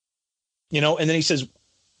 You know, and then he says,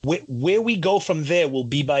 where we go from there will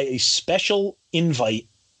be by a special invite.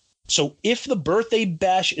 So if the birthday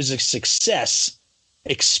bash is a success,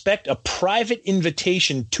 expect a private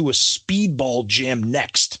invitation to a speedball jam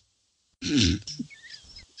next.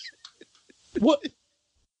 What?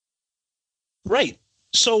 Right.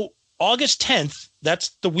 So August 10th, that's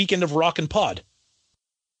the weekend of Rock and Pod.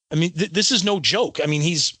 I mean, this is no joke. I mean,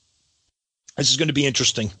 this is going to be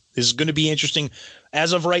interesting. This is going to be interesting.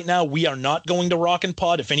 As of right now, we are not going to Rock and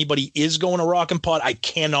Pod. If anybody is going to Rock and Pod, I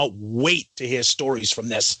cannot wait to hear stories from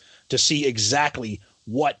this, to see exactly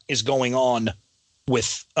what is going on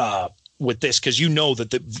with this, because you know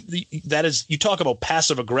that that is, you talk about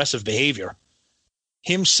passive aggressive behavior.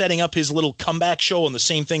 Him setting up his little comeback show on the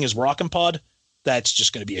same thing as Rock and Pod, that's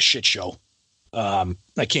just going to be a shit show.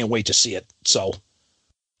 I can't wait to see it. So,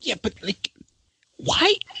 yeah, but like,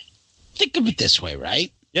 why? Think of it this way,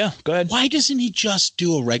 right? Yeah, go ahead. Why doesn't he just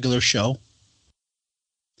do a regular show?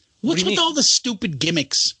 What's with all the stupid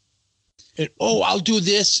gimmicks? I'll do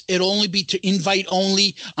this. It'll only be to invite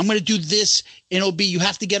only. I'm going to do this, and it'll be, you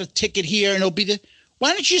have to get a ticket here, and it'll be the. Why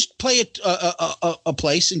don't you just play a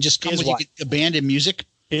place and just come with a band and music?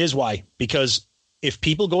 Here's why. Because if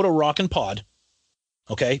people go to Rock and Pod,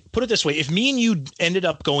 okay, put it this way. If me and you ended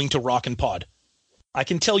up going to Rock and Pod, I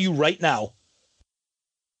can tell you right now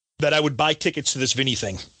that I would buy tickets to this Vinny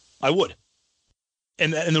thing. I would.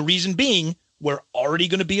 And the reason being, we're already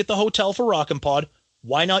going to be at the hotel for Rock and Pod.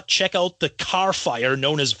 Why not check out the car fire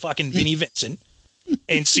known as fucking Vinnie Vincent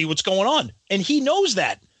and see what's going on? And he knows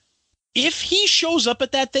that. If he shows up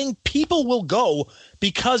at that thing, people will go,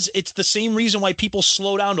 because it's the same reason why people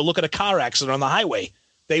slow down to look at a car accident on the highway.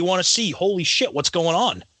 They want to see, holy shit, what's going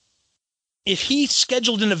on? If he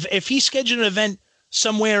scheduled an event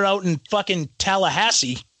somewhere out in fucking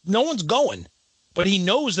Tallahassee, no one's going. But he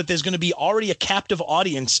knows that there's going to be already a captive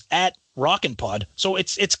audience at Rockin' Pod. So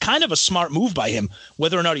it's kind of a smart move by him.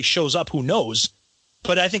 Whether or not he shows up, who knows?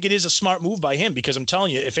 But I think it is a smart move by him, because I'm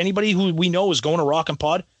telling you, if anybody who we know is going to Rockin'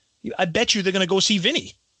 Pod, I bet you they're going to go see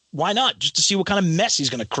Vinny. Why not? Just to see what kind of mess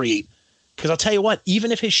he's going to create. Because I'll tell you what,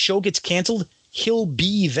 even if his show gets canceled, he'll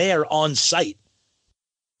be there on site.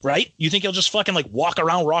 Right? You think he'll just fucking like walk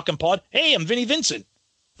around Rockin' Pod? Hey, I'm Vinnie Vincent.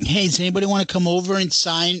 Hey, does anybody want to come over and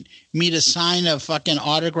sign a fucking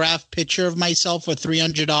autograph picture of myself for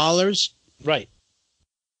 $300? Right.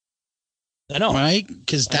 I know. Right?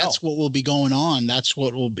 Because that's what will be going on. That's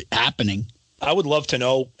what will be happening. I would love to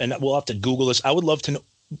know, and we'll have to Google this. I would love to know,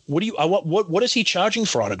 what is he charging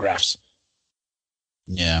for autographs?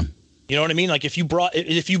 Yeah. You know what I mean? Like if you brought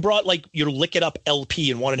like your Lick It Up LP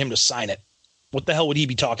and wanted him to sign it, what the hell would he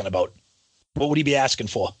be talking about? What would he be asking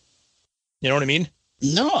for? You know what I mean?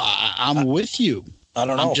 No, I'm with you. I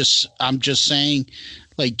don't know. I'm just saying,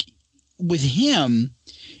 like, with him,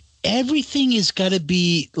 everything has got to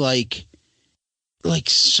be like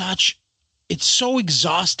such. It's so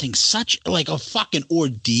exhausting, such like a fucking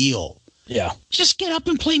ordeal. Yeah. Just get up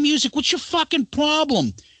and play music. What's your fucking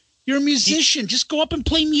problem? You're a musician. Just go up and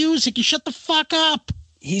play music and shut the fuck up.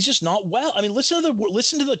 he's just not well. I mean, listen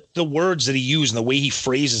to the words that he used and the way he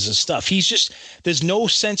phrases his stuff. There's no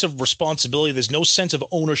sense of responsibility. There's no sense of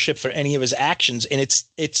ownership for any of his actions. And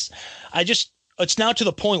it's now to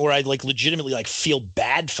the point where I like legitimately like feel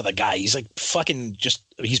bad for the guy. He's like fucking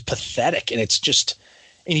he's pathetic, and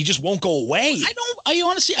he just won't go away. I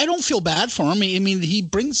honestly don't feel bad for him. I mean, he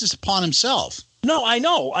brings this upon himself. No, I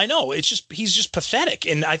know. He's just pathetic.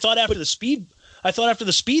 And I thought after the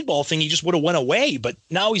speedball thing, he just would have went away, but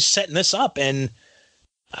now he's setting this up, and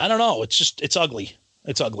I don't know. It's ugly.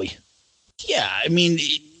 It's ugly. Yeah. I mean,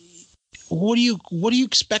 what do you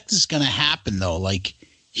expect is going to happen though? Like,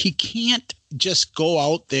 he can't just go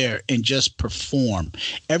out there and just perform.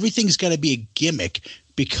 Everything's got to be a gimmick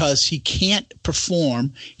because he can't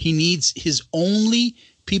perform. He needs his only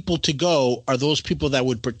people to go are those people that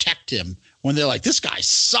would protect him when they're like, this guy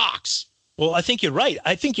sucks. Well, I think you're right.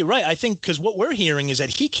 I think because what we're hearing is that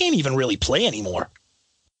he can't even really play anymore.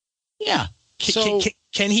 Yeah.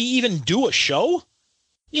 Can he even do a show?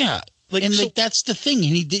 Yeah. That's the thing.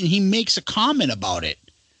 And he makes a comment about it.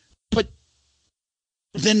 But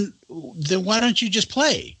then why don't you just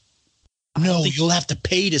play? No, you'll have to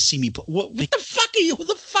pay to see me play. What the fuck are you? Who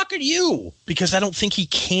the fuck are you? Because I don't think he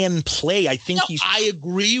can play. I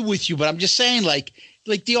agree with you, but I'm just saying like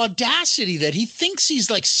the audacity that he thinks he's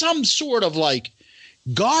like some sort of like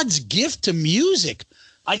God's gift to music.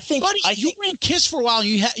 You ran Kiss for a while. And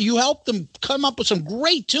you helped them come up with some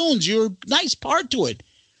great tunes. You're a nice part to it.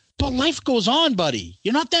 But life goes on, buddy.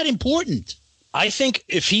 You're not that important. I think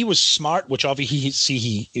if he was smart, which obviously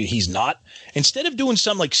he's not, instead of doing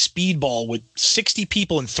something like Speedball with 60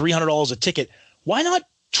 people and $300 a ticket, why not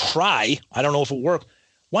try? I don't know if it worked.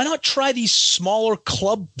 Why not try these smaller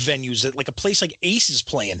club venues that like a place like Ace is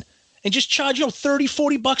playing and just charge,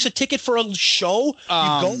 $30-$40 a ticket for a show?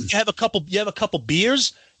 You have a couple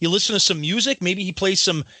beers, you listen to some music, maybe he plays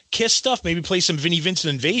some Kiss stuff, maybe play some Vinnie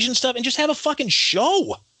Vincent Invasion stuff, and just have a fucking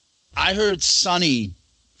show. I heard Sonny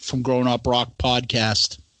from Grown Up Rock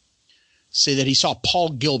podcast say that he saw Paul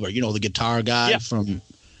Gilbert, the guitar guy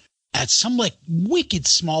at some like wicked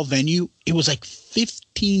small venue. It was like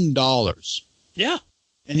 $15. Yeah.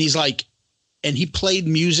 And he's like, and he played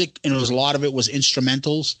music, and a lot of it was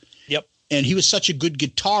instrumentals. Yep. And he was such a good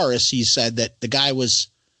guitarist, he said, that the guy was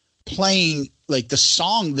playing like the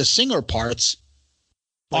singer parts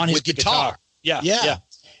on his guitar. Yeah.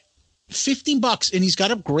 $15, and he's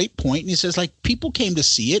got a great point. And he says, like, people came to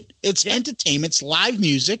see it. It's entertainment. It's live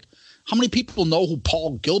music. How many people know who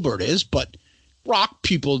Paul Gilbert is? But rock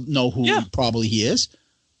people know who probably he is.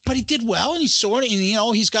 But he did well, and he's sort of, and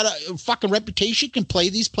he's got a fucking reputation. Can play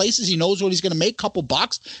these places. He knows what he's going to make. Couple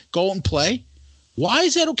bucks, go and play. Why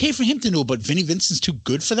is that okay for him to know? But Vinnie Vincent's too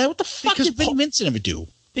good for that. What the fuck did Vinnie Vincent ever do?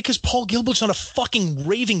 Because Paul Gilbert's not a fucking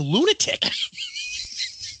raving lunatic.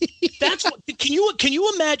 That's what. Can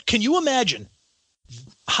you imagine?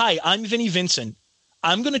 Hi, I'm Vinnie Vincent.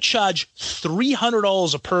 I'm going to charge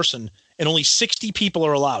 $300 a person, and only 60 people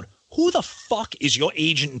are allowed. Who the fuck is your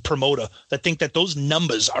agent and promoter that think that those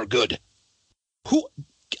numbers are good?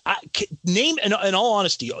 Name, in all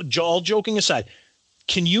honesty, all joking aside,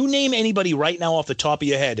 can you name anybody right now off the top of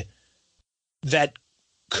your head that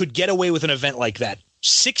could get away with an event like that?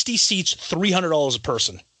 60 seats, $300 a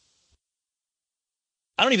person.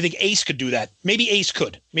 I don't even think Ace could do that. Maybe Ace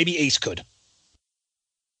could.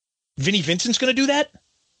 Vinnie Vincent's going to do that?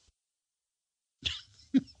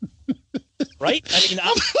 Right? I mean,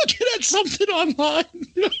 I'm looking at something online.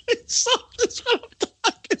 Something's what I'm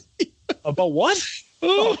talking about. What?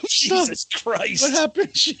 Oh, Jesus Christ. What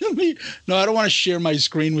happened to me? No, I don't want to share my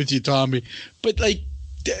screen with you, Tommy. But, like,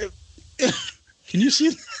 can you see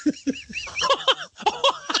it?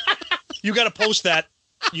 You got to post that.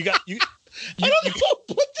 I don't know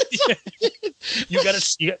what this You got to.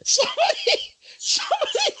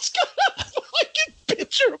 Somebody's got a fucking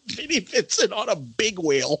picture of Vinnie Vincent on a big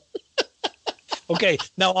whale. Okay,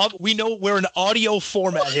 now we know we're in audio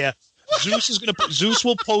format here. Zeus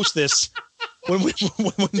will post this when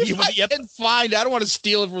I can find. I don't want to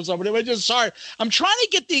steal it from somebody. I'm just sorry. I'm trying to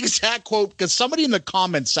get the exact quote because somebody in the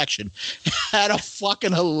comments section had a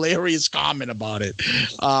fucking hilarious comment about it,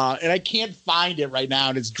 and I can't find it right now,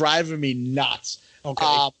 and it's driving me nuts.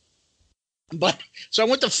 Okay, but so I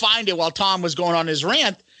went to find it while Tom was going on his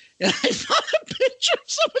rant, and I found a picture of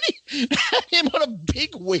somebody had him on a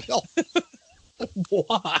big whale.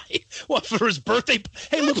 Why? What, for his birthday?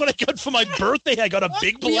 Hey, look what I got for my birthday. I got a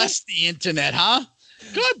big wheel. Bless the internet, huh?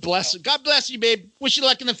 God bless it. God bless you, babe. Wish you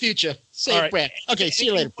luck in the future. Save Brad. Okay, see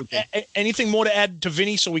you later. Anything more to add to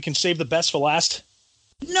Vinny so we can save the best for last?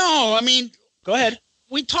 No, I mean, go ahead.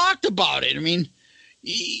 We talked about it. I mean,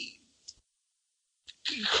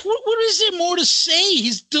 what is there more to say?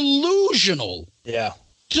 He's delusional. Yeah.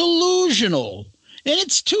 Delusional. And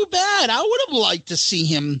it's too bad. I would have liked to see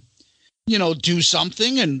him, do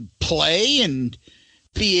something and play and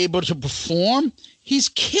be able to perform. He's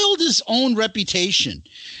killed his own reputation.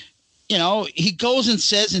 He goes and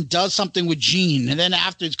says and does something with Gene. And then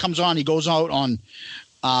after it comes on, he goes out on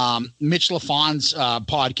Mitch LaFon's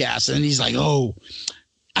podcast. And he's like, oh,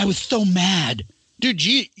 I was so mad. Dude,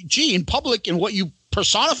 G, in public and what you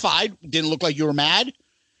personified didn't look like you were mad.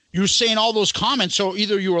 You were saying all those comments. So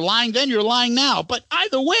either you were lying then, you're lying now. But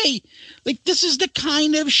either way, like, this is the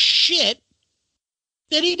kind of shit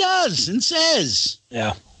that he does and says.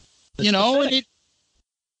 Yeah. And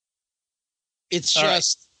it's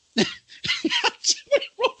just. Right.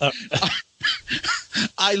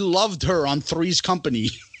 I loved her on Three's Company.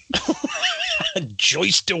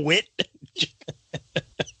 Joyce DeWitt.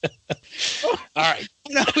 All right.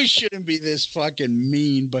 No, he shouldn't be this fucking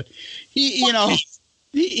mean, but he's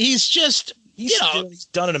just, he's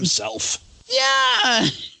done it himself. Yeah.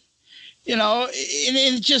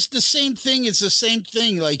 And just the same thing. It's the same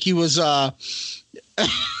thing. Like he was, All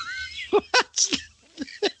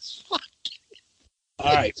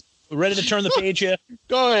right. We're ready to turn the page here?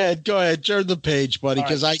 Go ahead. Turn the page, buddy,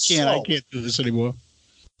 because I can't do this anymore.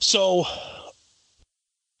 So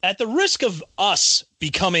at the risk of us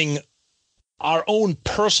becoming our own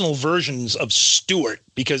personal versions of Stewart,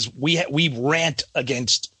 because we rant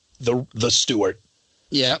against the Stewart.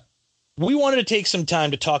 Yeah. We wanted to take some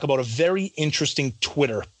time to talk about a very interesting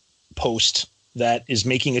Twitter post that is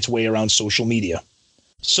making its way around social media.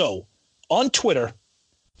 So on Twitter,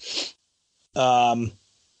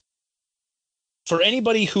 for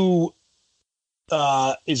anybody who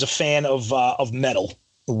is a fan of metal,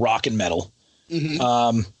 rock and metal,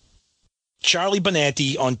 Charlie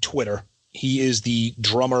Benanti on Twitter, he is the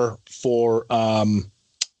drummer for oh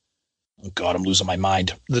God, I'm losing my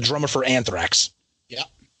mind. The drummer for Anthrax. Yeah.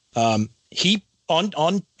 He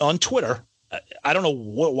on Twitter, I don't know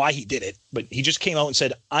why he did it, but he just came out and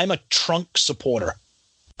said, "I'm a Trunk supporter."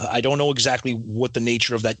 I don't know exactly what the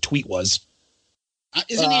nature of that tweet was.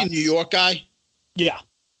 Isn't he a New York guy? Yeah,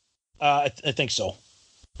 I think so.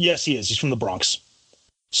 Yes, he is. He's from the Bronx.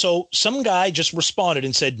 So some guy just responded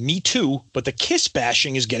and said, "Me too, but the Kiss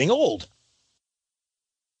bashing is getting old."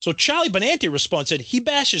 So Charlie Benanti responded, said, "He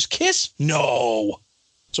bashes Kiss? No."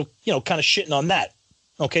 So, kind of shitting on that.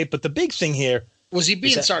 Okay, but the big thing here. Was he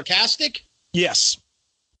being sarcastic? Yes.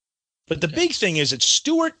 But the big thing is that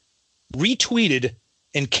Stewart retweeted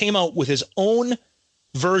and came out with his own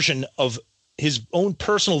version of his own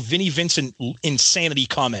personal Vinnie Vincent insanity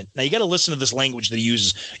comment. Now, you got to listen to this language that he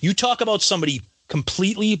uses. You talk about somebody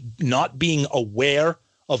completely not being aware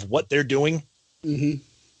of what they're doing. Mm-hmm.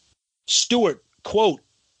 Stewart, quote,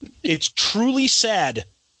 "It's truly sad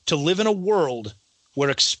to live in a world where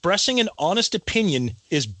expressing an honest opinion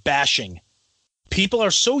is bashing. People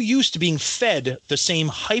are so used to being fed the same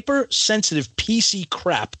hypersensitive PC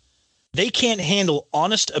crap. They can't handle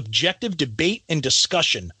honest, objective debate and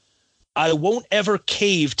discussion. I won't ever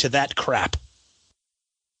cave to that crap."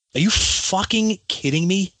 Are you fucking kidding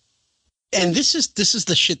me? And this is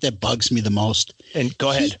the shit that bugs me the most. And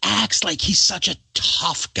go ahead. He acts like he's such a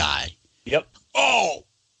tough guy. Yep. Oh,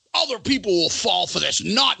 other people will fall for this,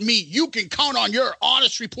 not me. You can count on your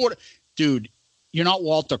honest reporter. Dude, you're not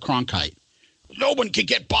Walter Cronkite. No one can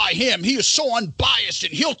get by him. He is so unbiased,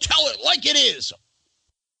 and he'll tell it like it is.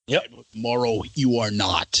 Yep. Morrow, you are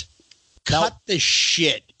not. Cut the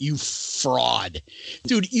shit, you fraud.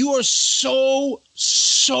 Dude, you are so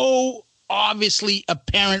obviously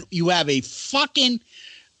apparent you have a fucking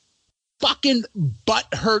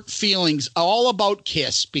butthurt feelings all about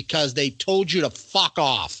Kiss because they told you to fuck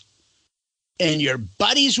off. And you're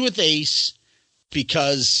buddies with Ace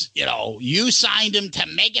because, you signed him to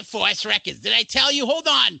Megaforce Records. Did I tell you? Hold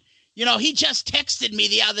on. He just texted me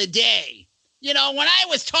the other day. When I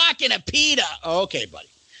was talking to Peter. Okay, buddy.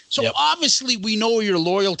 So obviously we know where your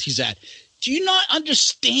loyalty's at. Do you not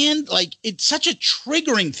understand? Like, it's such a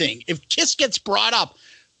triggering thing. If Kiss gets brought up,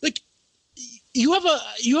 like, you have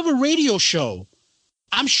a radio show.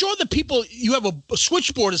 I'm sure the people, you have a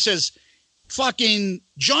switchboard that says fucking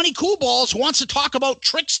Johnny Coolballs wants to talk about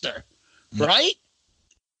Trickster, right?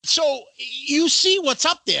 So you see what's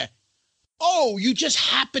up there. Oh, you just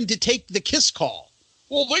happen to take the Kiss call.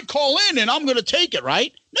 Well, they call in and I'm going to take it,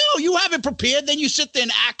 right? No, you have it prepared. Then you sit there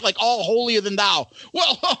and act like all holier than thou.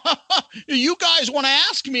 Well, you guys want to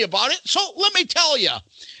ask me about it. So let me tell you.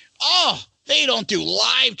 Oh, They don't do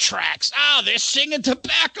live tracks. Oh, they're singing to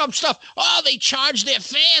backup stuff. Oh, they charge their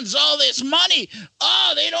fans all this money.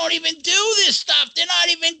 Oh, they don't even do this stuff. They're not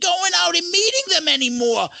even going out and meeting them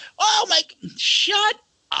anymore. Oh, my, shut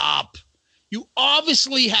up. You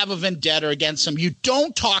obviously have a vendetta against them. You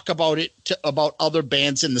don't talk about it about other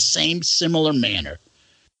bands in the same similar manner.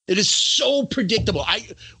 It is so predictable.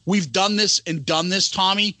 We've done this,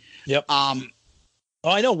 Tommy. Yep.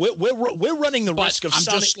 I know. We're running the risk of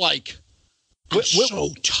sounding. Just like, I'm so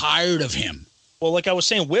tired of him. Well, like I was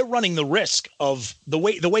saying, we're running the risk of the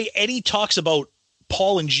way Eddie talks about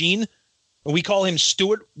Paul and Gene. And we call him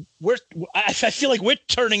Stuart. I feel like we're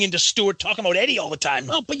turning into Stuart talking about Eddie all the time.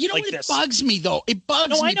 No, but you know what bugs me, though? It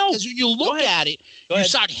bugs me because when you look at it, you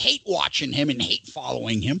start hate watching him and hate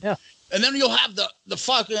following him. Yeah. And then you'll have the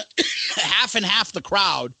fucking half and half the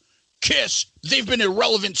crowd. Kiss, they've been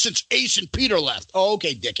irrelevant since Ace and Peter left. Oh,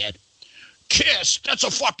 okay, dickhead. Kiss, that's a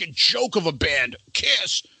fucking joke of a band.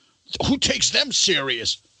 Kiss, who takes them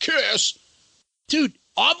serious? Kiss. Dude,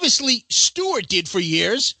 obviously Stuart did for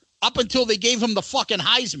years. Up until they gave him the fucking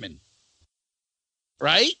Heisman,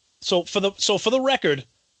 right? So for the record,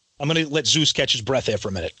 I'm going to let Zeus catch his breath there for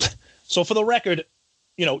a minute. So for the record,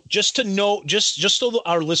 just to know, just so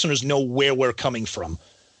our listeners know where we're coming from,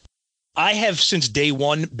 I have since day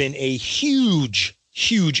one been a huge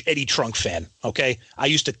Eddie Trunk fan. Okay, I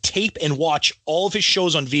used to tape and watch all of his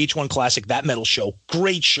shows on VH1 Classic, That Metal Show,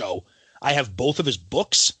 great show. I have both of his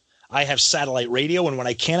books. I have satellite radio, and when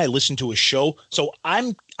I can, I listen to his show. So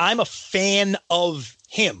I'm a fan of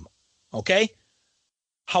him, okay?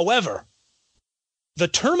 However, the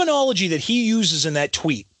terminology that he uses in that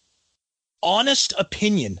tweet, honest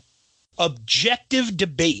opinion, objective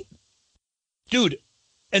debate. Dude,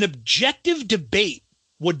 an objective debate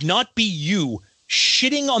would not be you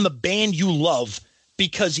shitting on the band you love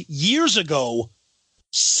because years ago,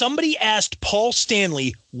 somebody asked Paul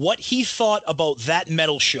Stanley what he thought about That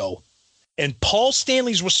Metal Show. And Paul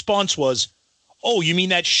Stanley's response was, "Oh, you mean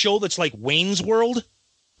that show that's like Wayne's World?"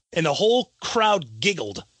 And the whole crowd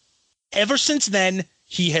giggled. Ever since then,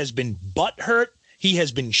 he has been butthurt. He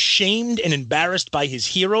has been shamed and embarrassed by his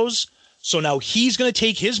heroes. So now he's going to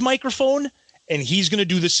take his microphone and he's going to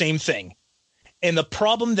do the same thing. And the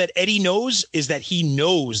problem that Eddie knows is that he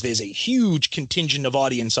knows there's a huge contingent of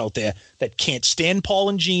audience out there that can't stand Paul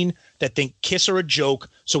and Gene, that think Kiss are a joke.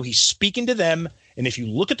 So he's speaking to them. And if you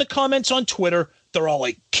look at the comments on Twitter, they're all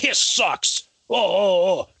like, Kiss sucks.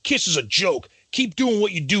 Oh, Kiss is a joke. Keep doing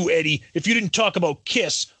what you do, Eddie. If you didn't talk about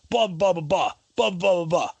Kiss, blah, blah, blah, blah, blah, blah,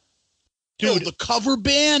 blah. Dude, the cover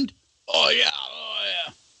band? Oh, yeah.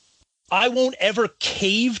 I won't ever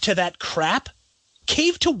cave to that crap.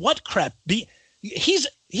 Cave to what crap?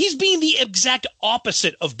 He's being the exact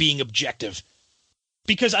opposite of being objective.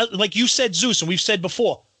 Because like you said, Zeus, and we've said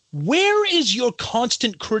before, where is your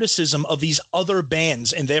constant criticism of these other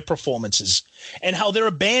bands and their performances and how there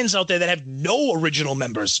are bands out there that have no original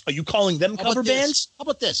members? Are you calling them cover bands? How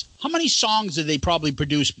about this? How many songs did they probably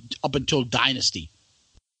produce up until Dynasty?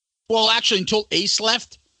 Well, actually, until Ace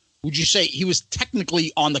left, would you say he was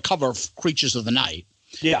technically on the cover of Creatures of the Night?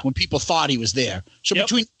 Yeah. When people thought he was there. So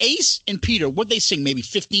between Ace and Peter, what'd they sing? Maybe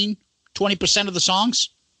 15, 20% of the songs?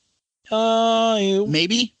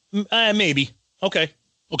 Maybe? Maybe. Okay.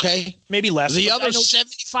 Maybe less. The other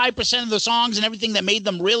 75% of the songs and everything that made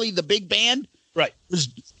them really the big band right.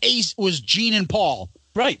 was Gene and Paul.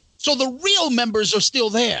 Right. So the real members are still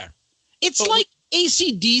there. It's like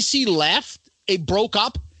AC/DC left, it broke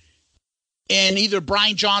up, and either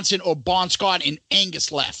Brian Johnson or Bon Scott and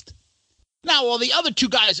Angus left. Now, well, the other two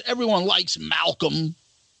guys everyone likes, Malcolm,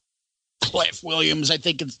 Cliff Williams, I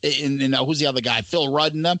think, and who's the other guy? Phil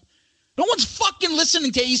Rudd and them. No one's fucking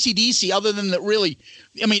listening to AC/DC other than that really.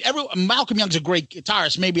 I mean, Malcolm Young's a great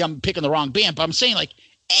guitarist. Maybe I'm picking the wrong band, but I'm saying like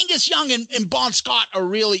Angus Young and Bon Scott are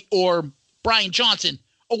really, or Brian Johnson,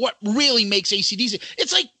 are what really makes AC/DC.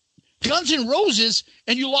 It's like Guns N' Roses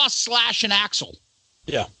and you lost Slash and Axl.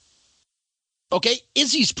 Yeah. Okay,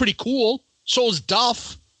 Izzy's pretty cool. So is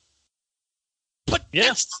Duff. But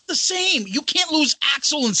that's not the same. You can't lose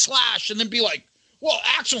Axl and Slash and then be like, well,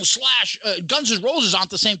 Axl and Slash, Guns N' Roses aren't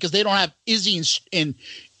the same because they don't have Izzy and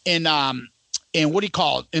what do you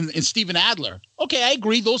call it? And Steven Adler. Okay, I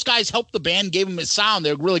agree. Those guys helped the band, gave him his sound.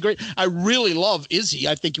 They're really great. I really love Izzy.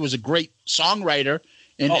 I think he was a great songwriter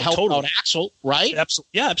and helped out Axl, right?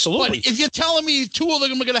 Absolutely. But if you're telling me two of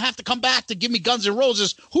them are going to have to come back to give me Guns N'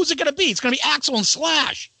 Roses, who's it going to be? It's going to be Axl and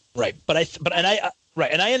Slash. Right.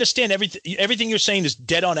 And I understand everything you're saying is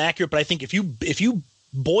dead on accurate, but I think if you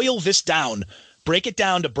boil this down, break it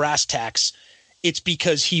down to brass tacks, it's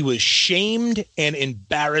because he was shamed and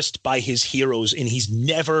embarrassed by his heroes, and he's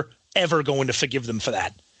never, ever going to forgive them for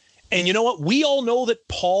that. And you know what? We all know that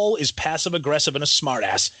Paul is passive-aggressive and a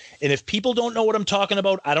smartass. And if people don't know what I'm talking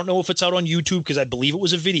about, I don't know if it's out on YouTube because I believe it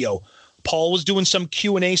was a video. Paul was doing some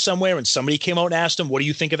Q&A somewhere, and somebody came out and asked him, what do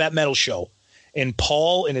you think of that metal show? And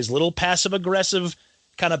Paul, in his little passive-aggressive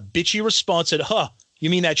kind of bitchy response, said, you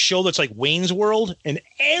mean that show that's like Wayne's World? And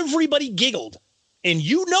everybody giggled. And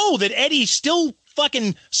you know that Eddie still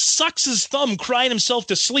fucking sucks his thumb crying himself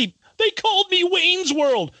to sleep. They called me Wayne's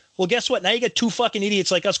World. Well, guess what? Now you got two fucking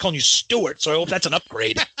idiots like us calling you Stuart, so I hope that's an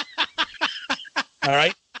upgrade. All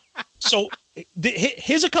right? So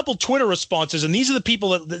here's a couple Twitter responses, and these are the people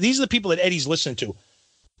that Eddie's listening to.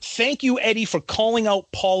 Thank you, Eddie, for calling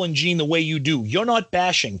out Paul and Gene the way you do. You're not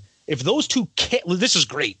bashing. If those two this is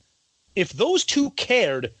great. If those two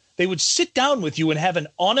cared, they would sit down with you and have an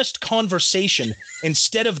honest conversation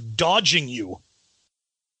instead of dodging you.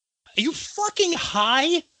 Are you fucking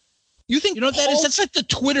high? You think that's like the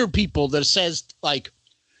Twitter people that says, like,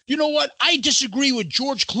 you know what? I disagree with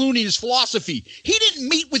George Clooney and his philosophy. He didn't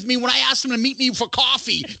meet with me when I asked him to meet me for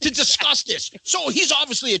coffee to discuss this. So he's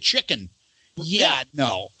obviously a chicken. Yeah,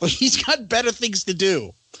 no. He's got better things to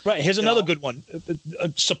do. Right. Here's another good one.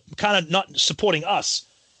 Kind of not supporting us.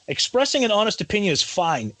 Expressing an honest opinion is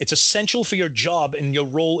fine. It's essential for your job and your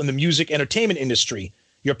role in the music entertainment industry.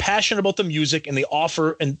 You're passionate about the music and the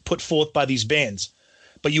offer and put forth by these bands.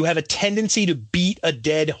 But you have a tendency to beat a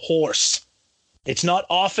dead horse. It's not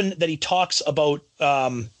often that he talks about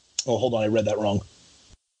hold on, I read that wrong.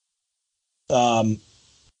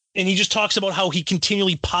 And he just talks about how he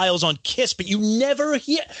continually piles on Kiss, but you never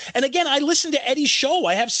hear. And again, I listen to Eddie's show.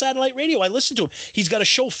 I have satellite radio. I listen to him. He's got a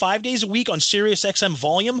show 5 days a week on Sirius XM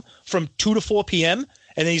Volume from 2 to 4 p.m.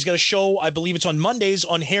 And then he's got a show, I believe it's on Mondays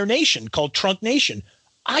on Hair Nation called Trunk Nation.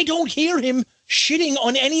 I don't hear him shitting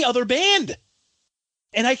on any other band.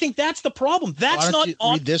 And I think that's the problem. That's not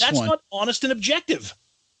honest and objective.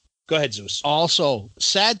 Go ahead, Zeus. Also,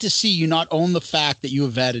 sad to see you not own the fact that you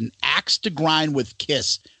have had an axe to grind with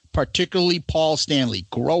Kiss, particularly Paul Stanley.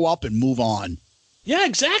 Grow up and move on. Yeah,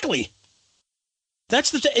 exactly.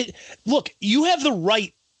 That's the look, you have the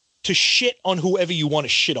right to shit on whoever you want to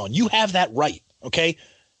shit on. You have that right, okay?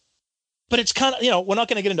 But it's kind of, we're not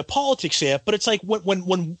going to get into politics here, but it's like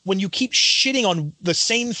when you keep shitting on the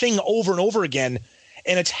same thing over and over again,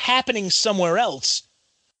 and it's happening somewhere else,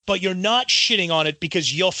 but you're not shitting on it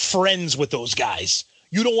because you're friends with those guys.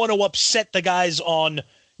 You don't want to upset the guys on,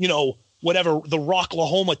 whatever, the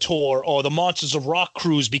Rocklahoma tour or the Monsters of Rock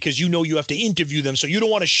cruise because you have to interview them, so you don't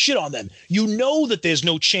want to shit on them. You know that there's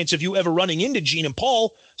no chance of you ever running into Gene and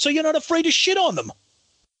Paul, so you're not afraid to shit on them.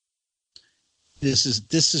 This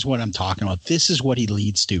is what I'm talking about. This is what he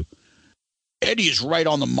leads to. Eddie is right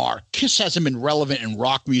on the mark. Kiss hasn't been relevant in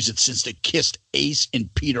rock music since they kissed Ace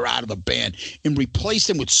and Peter out of the band and replaced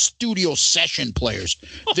them with studio session players.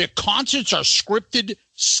 Their concerts are scripted,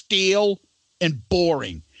 stale, and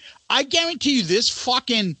boring. I guarantee you this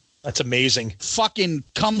that's amazing. Fucking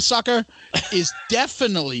cumsucker is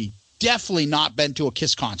definitely not been to a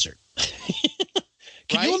Kiss concert.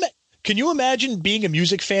 Can you imagine being a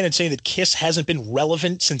music fan and saying that Kiss hasn't been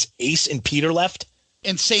relevant since Ace and Peter left?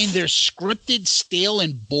 And saying they're scripted, stale,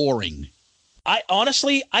 and boring. I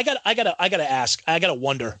honestly, I gotta ask. I gotta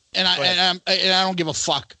wonder. And I don't give a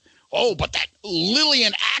fuck. Oh, but that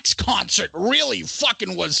Lillian Axe concert really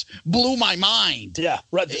fucking blew my mind. Yeah,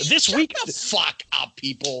 right. This week, the fuck up,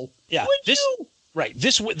 people. Yeah,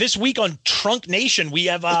 this week on Trunk Nation, we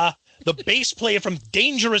have the bass player from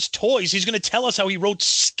Dangerous Toys. He's going to tell us how he wrote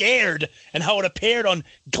 "Scared" and how it appeared on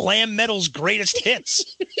Glam Metal's Greatest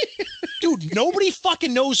Hits. Dude, nobody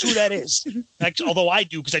fucking knows who that is. Actually, although I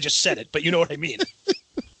do because I just said it, but you know what I mean.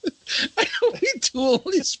 I know we do all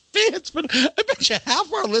these bands, but I bet you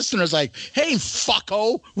half our listeners are like, hey,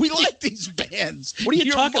 fucko, we like these bands. What are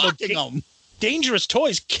you talking about? Them. Dangerous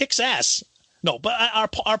Toys kicks ass. No, but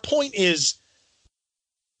our point is,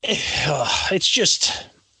 it's just...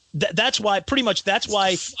 That's why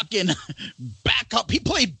fucking back up. He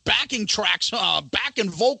played backing tracks, backing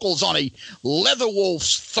vocals on a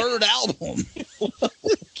Leatherwolf's third album.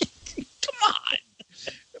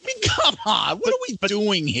 Come on. What are we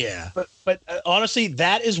doing here? But honestly,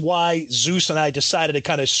 that is why Zeus and I decided to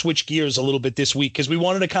kind of switch gears a little bit this week because we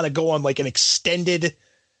wanted to kind of go on like an extended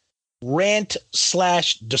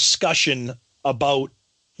rant/discussion about.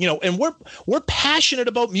 And we're passionate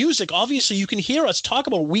about music. Obviously, you can hear us talk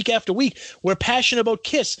about it week after week. We're passionate about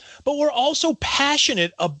Kiss, but we're also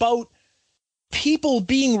passionate about people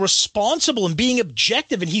being responsible and being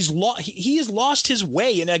objective. And he has lost his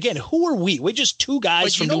way. And again, who are we? We're just two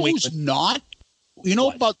guys from New England. Who's not?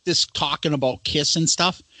 about this talking about Kiss and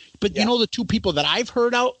stuff? But you know, the two people that I've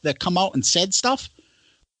heard out that come out and said stuff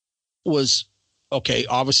was, okay,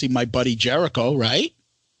 obviously my buddy Jericho, right?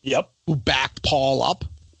 Yep. Who backed Paul up.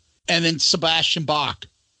 And then Sebastian Bach.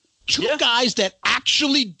 Two guys that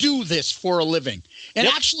actually do this for a living and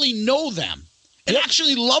actually know them and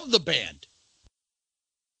actually love the band.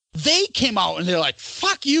 They came out and they're like,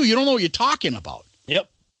 fuck you. You don't know what you're talking about. Yep.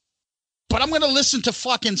 But I'm going to listen to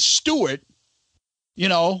fucking Stewart,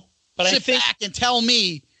 but sit back and tell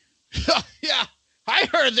me, yeah, I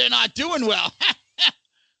heard they're not doing well.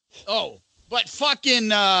 But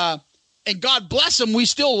fucking, and God bless him, we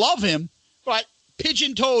still love him. But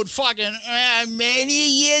pigeon-toed fucking, many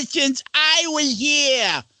years since I was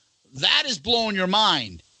here. That is blowing your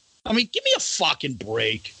mind. I mean, give me a fucking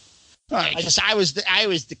break. Because I was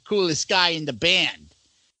the coolest guy in the band,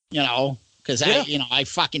 because I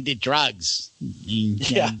fucking did drugs.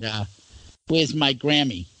 And, where's my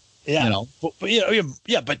Grammy?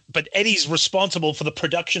 Yeah, but Eddie's responsible for the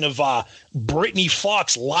production of Britney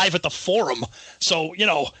Fox Live at the Forum. So,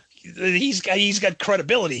 he's got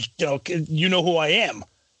credibility. You know who I am.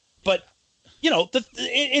 But,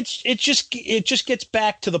 it just gets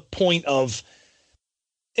back to the point of,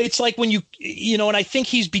 it's like when and I think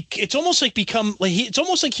it's almost like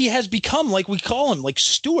he has become, like we call him, like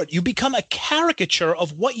Stewart. You become a caricature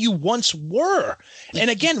of what you once were. And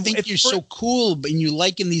again, you think you're so cool and you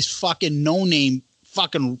liking these fucking no-name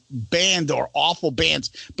fucking band or awful bands,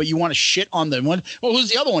 but you want to shit on them. Well, who's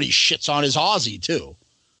the other one he shits on is Ozzy too.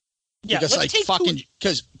 Yeah,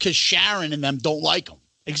 because Sharon and them don't like him.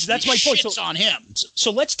 That's my point. Shits on him. So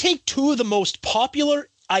let's take two of the most popular,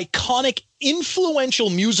 iconic, influential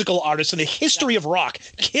musical artists in the history of rock,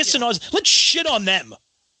 Kiss and Ozzy. Let's shit on them.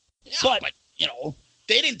 Yeah, but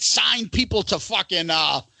they didn't sign people to fucking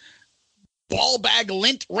ball bag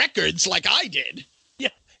lint records like I did.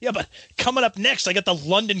 Yeah, but coming up next, I got the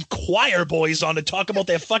London Choir Boys on to talk about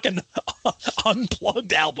their fucking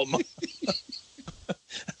Unplugged album.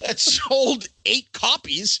 That sold 8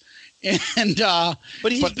 copies. And but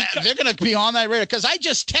they're going to be on that radar because I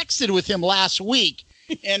just texted with him last week.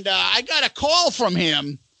 And I got a call from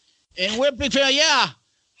him, and we're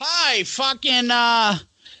hi, fucking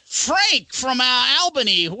Frank from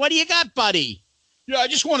Albany. What do you got, buddy? Yeah, I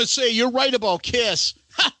just want to say you're right about Kiss.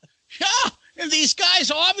 Yeah, and these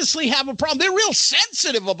guys obviously have a problem. They're real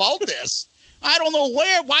sensitive about this. I don't know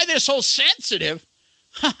why they're so sensitive.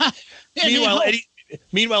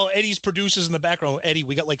 Meanwhile, Eddie's producers in the background. Eddie,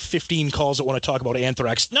 we got like 15 calls that want to talk about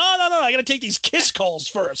Anthrax. No, I got to take these Kiss calls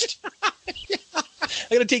first.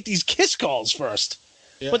 I got to take these Kiss calls first.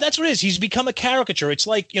 Yeah. But that's what it is. He's become a caricature. It's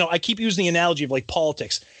like, I keep using the analogy of like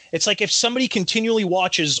politics. It's like if somebody continually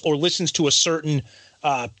watches or listens to a certain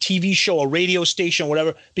TV show, a radio station, or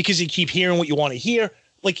whatever, because you keep hearing what you want to hear.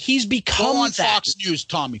 Like he's become Go on Fox News,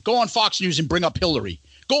 Tommy. Go on Fox News and bring up Hillary.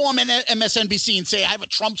 Go on MSNBC and say, I have a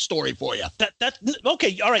Trump story for you.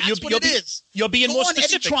 Okay, all right. You're being more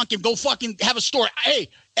specific. Eddie Trunk and go fucking have a story. Hey,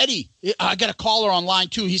 Eddie, I got a caller online,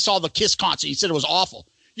 too. He saw the Kiss concert. He said it was awful.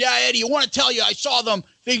 Yeah, Eddie, I want to tell you, I saw them.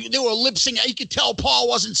 They were lip singing. You could tell Paul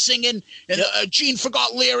wasn't singing. And Gene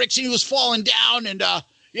forgot lyrics, and he was falling down. And,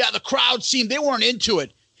 the crowd they weren't into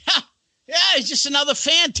it. Yeah, he's just another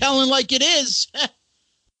fan telling like it is.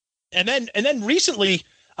 And then recently,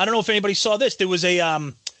 I don't know if anybody saw this. There was a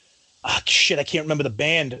I can't remember the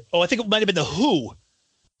band. Oh, I think it might have been the Who.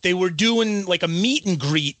 They were doing like a meet and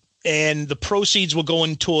greet, and the proceeds were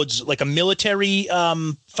going towards like a military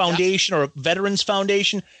foundation or a veterans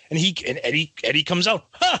foundation. And Eddie comes out.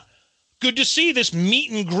 Good to see this meet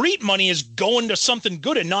and greet money is going to something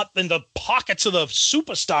good and not in the pockets of the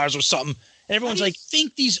superstars or something. And everyone's like,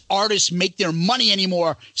 think these artists make their money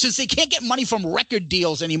anymore since they can't get money from record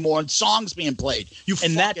deals anymore and songs being played.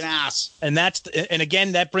 Fucking ass. And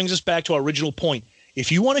again, that brings us back to our original point.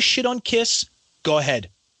 If you want to shit on Kiss, go ahead.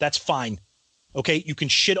 That's fine. Okay, you can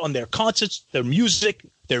shit on their concerts, their music,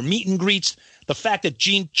 their meet and greets. The fact that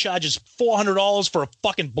Gene charges $400 for a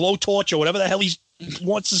fucking blowtorch or whatever the hell he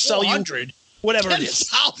wants to sell you. Whatever it is.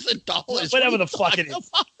 $10,000. Whatever the fuck it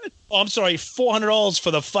is. Oh, I'm sorry. $400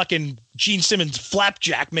 for the fucking Gene Simmons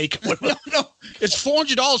flapjack maker. No. It's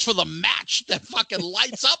 $400 for the match that fucking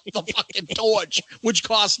lights up the fucking torch, which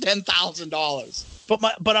costs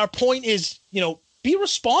 $10,000. But our point is, be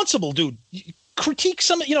responsible, dude. Critique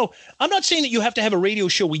some, I'm not saying that you have to have a radio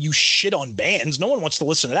show where you shit on bands. No one wants to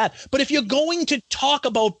listen to that. But if you're going to talk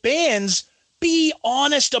about bands, be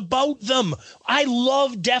honest about them. I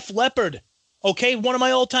love Def Leppard. Okay, one of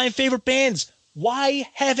my all-time favorite bands. Why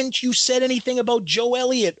haven't you said anything about Joe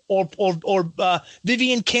Elliott or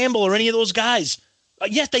Vivian Campbell or any of those guys?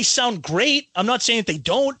 Yes, they sound great. I'm not saying that they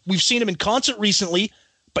don't. We've seen them in concert recently,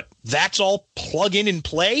 but that's all plug in and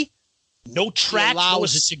play. No track.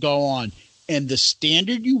 Allows it to go on. And the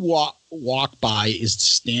standard you walk by is the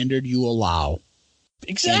standard you allow.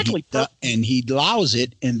 Exactly. And he allows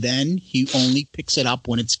it, and then he only picks it up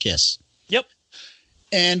when it's Kiss. Yep.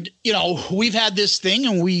 And, we've had this thing,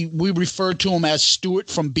 and we refer to him as Stuart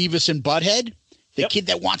from Beavis and Butthead, the kid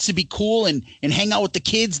that wants to be cool and hang out with the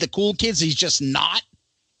kids, the cool kids. He's just not.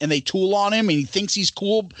 And they tool on him, and he thinks he's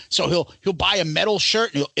cool. So he'll buy a metal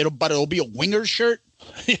shirt, and it'll be a Winger shirt.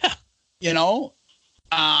 Yeah. And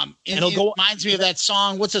it reminds me of that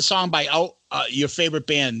song. What's the song by your favorite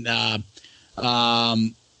band that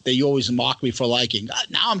you always mock me for liking?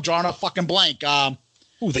 Now I'm drawing a fucking blank. The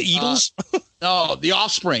Eagles? No, The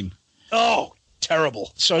Offspring. Oh,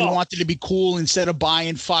 terrible. So he wanted to be cool. Instead of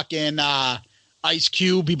buying fucking Ice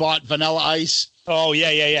Cube, he bought Vanilla Ice. Oh, yeah,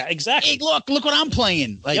 exactly. Hey, look what I'm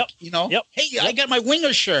playing. Hey, I got my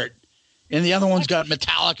Winger shirt. And the other one's got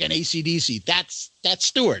Metallica and AC/DC. That's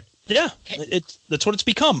Stuart. Yeah, that's what it's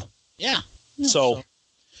become. Yeah. So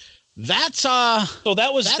that's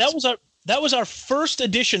that was our first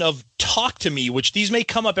edition of Talk to Me, which these may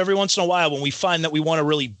come up every once in a while when we find that we want to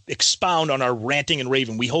really expound on our ranting and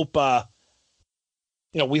raving. We hope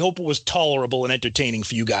we hope it was tolerable and entertaining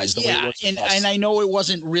for you guys. The way it was for us. And I know it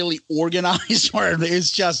wasn't really organized, or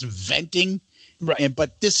it's just venting, right?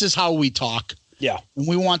 But this is how we talk. Yeah, and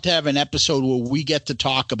we want to have an episode where we get to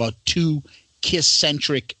talk about two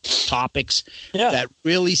Kiss-centric topics that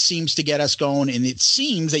really seems to get us going, and it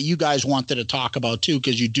seems that you guys wanted to talk about too,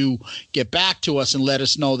 because you do get back to us and let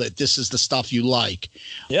us know that this is the stuff you like.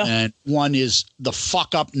 Yeah, and one is the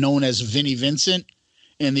fuck up known as Vinnie Vincent,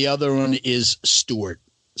 and the other one is Stuart.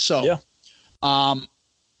 So,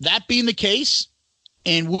 that being the case,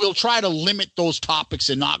 and we'll try to limit those topics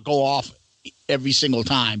and not go off every single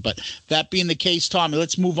time. But that being the case, Tommy,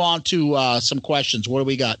 let's move on to some questions. What do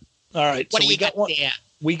we got? All right. What do we got one? Yeah.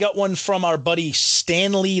 We got one from our buddy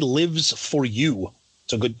Stanley Lives for You.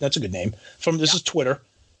 That's a good name. This is Twitter.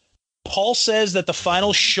 Paul says that the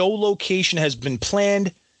final show location has been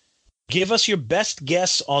planned. Give us your best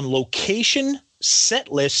guess on location, set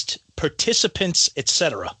list, participants,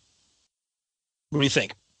 etc. What do you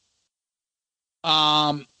think?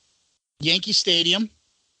 Yankee Stadium.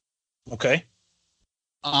 Okay.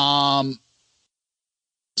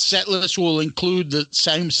 Set list will include the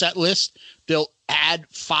same set list. They'll add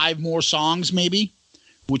 5 more songs, maybe,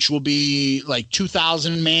 which will be like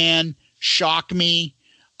 2,000 Man, Shock Me.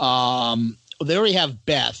 They already have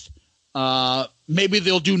Beth. Maybe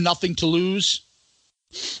they'll do Nothing to Lose.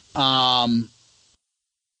 And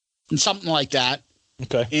something like that.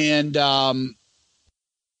 Okay. And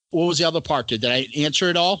what was the other part? Did I answer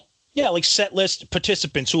it all? Yeah, like set list,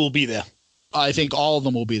 participants who will be there. I think all of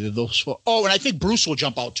them will be there. And I think Bruce will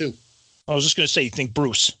jump out too. I was just going to say, you think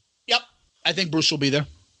Bruce? Yep. I think Bruce will be there.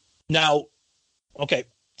 Now, okay.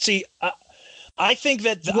 See, I think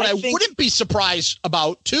that... wouldn't be surprised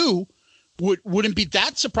about too, wouldn't be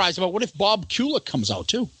that surprised about, what if Bob Kulick comes out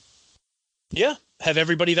too? Yeah. Have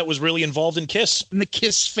everybody that was really involved in Kiss. In the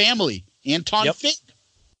Kiss family. Anton Fig.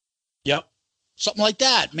 Yep. Something like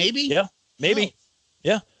that, maybe? Yeah, maybe.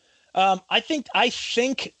 Yeah. I think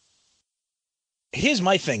here's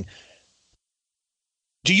my thing.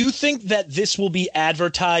 Do you think that this will be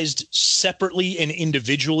advertised separately and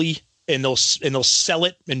individually, and they'll sell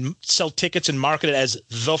it and sell tickets and market it as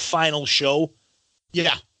the final show?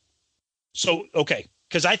 Yeah. So, okay.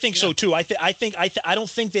 Because I think so too. I don't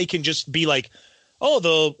think they can just be like, oh,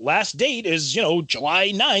 the last date is,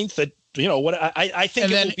 July 9th at, I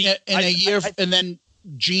think it will be in a year. And then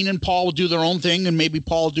Gene and Paul will do their own thing, and maybe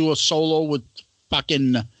Paul do a solo with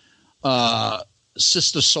fucking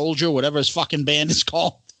Sister Soldier, whatever his fucking band is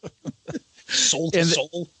called. Soul to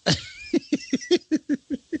Soul.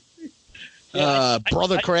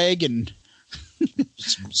 Brother Craig and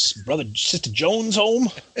Sister Jones home.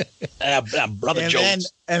 Brother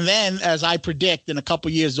Jones. And then, as I predict, in a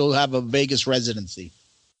couple years, they'll have a Vegas residency.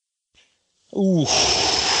 Ooh.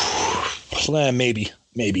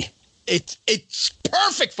 Maybe. It's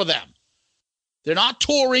perfect for them. They're not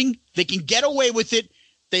touring. They can get away with it.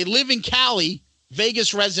 They live in Cali.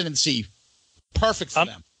 Vegas residency. Perfect for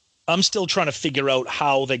them. I'm still trying to figure out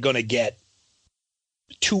how they're going to get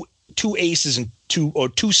two aces and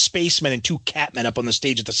two spacemen and 2 catmen up on the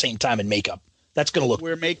stage at the same time in makeup. That's going to look.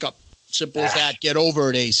 Wear makeup. Simple as that. Get over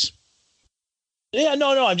it, Ace. Yeah,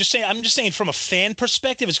 no. I'm just saying from a fan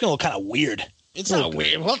perspective, it's going to look kind of weird. It's not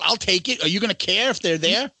weird. Well, I'll take it. Are you going to care if they're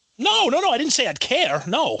there? No. I didn't say I'd care.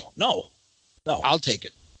 No. I'll take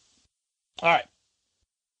it. All right.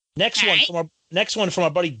 Next one Next one from our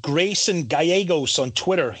buddy Grayson Gallegos on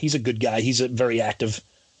Twitter. He's a good guy. He's very active.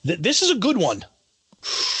 This is a good one.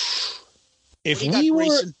 If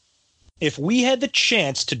we had the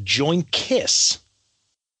chance to join Kiss,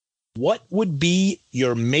 what would be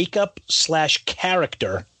your makeup /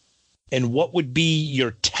 character, and what would be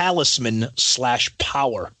your talisman /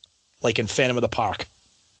 power, like in Phantom of the Park?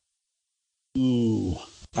 Ooh,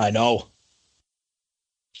 I know.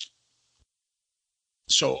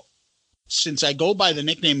 So, since I go by the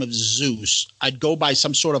nickname of Zeus, I'd go by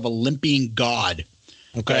some sort of Olympian god.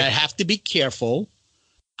 Okay. But I have to be careful.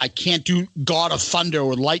 I can't do God of Thunder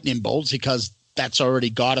with lightning bolts because that's already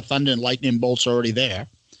God of Thunder and lightning bolts already there.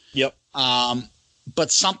 Yep.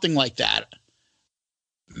 But something like that.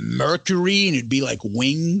 Mercury, and it'd be like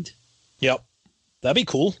winged. Yep. That'd be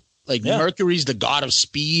cool. Like Mercury's the god of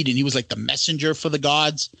speed, and he was like the messenger for the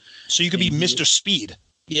gods. So you could be Mr. Speed.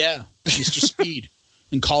 Yeah, Mr. Speed.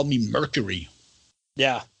 And called me Mercury.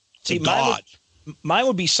 Yeah. See, God. Mine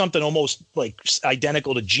would be something almost like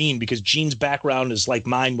identical to Gene, because Gene's background is like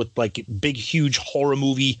mine, with like big, huge horror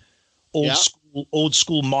movie, old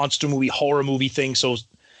school monster movie, horror movie thing. So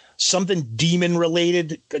something demon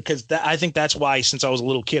related, because I think that's why, since I was a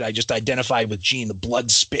little kid, I just identified with Gene, the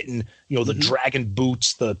blood spitting, the dragon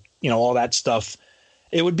boots, all that stuff.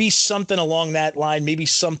 It would be something along that line, maybe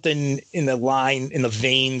something in the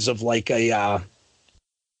veins of like a,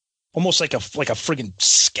 almost like a friggin'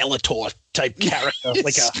 Skeletor type character,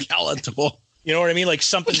 like a Skeletor. You know what I mean? Like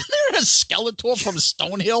something. Isn't there a Skeletor from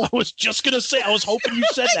Stonehill? I was just gonna say. I was hoping you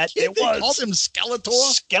said that. It was. Called him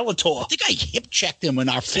Skeletor. Skeletor. I think I hip checked him in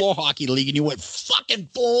our floor hockey league, and he went fucking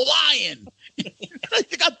flying. I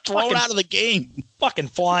got thrown out of the game. Fucking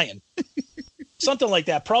flying. Something like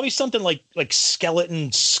that. Probably something like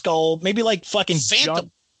skeleton skull. Maybe like fucking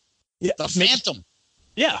Phantom. The Phantom.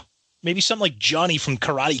 Yeah. Maybe something like Johnny from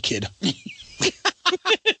Karate Kid.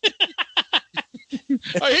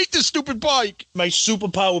 I hate this stupid bike. My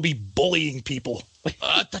superpower will be bullying people.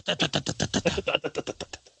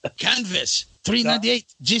 Canvas, $3.98,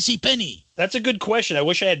 JCPenney. That's a good question. I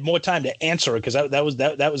wish I had more time to answer it, because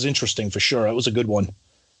that was interesting for sure. That was a good one.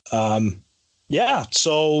 Yeah.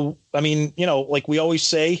 So, I mean, like we always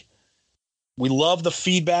say, we love the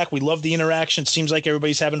feedback. We love the interaction. It seems like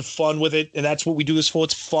everybody's having fun with it, and that's what we do this for.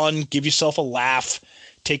 It's fun. Give yourself a laugh.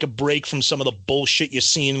 Take a break from some of the bullshit you're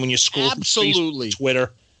seeing when you scroll through Facebook,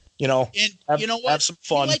 Twitter. And you know what? Have some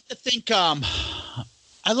fun. I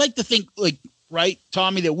like to think, like, right,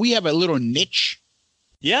 Tommy, that we have a little niche.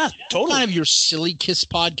 Yeah, totally. Kind of your silly Kiss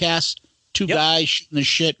podcast. Two guys shooting the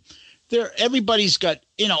shit. Everybody's got,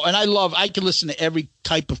 and I can listen to every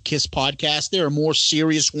type of Kiss podcast. There are more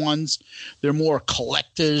serious ones. There are more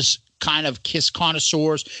collectors, kind of Kiss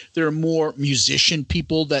connoisseurs. There are more musician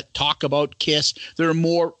people that talk about Kiss. There are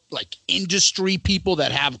more like industry people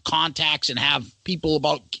that have contacts and have people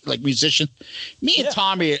about like musicians. Me and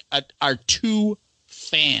Tommy are two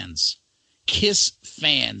fans, Kiss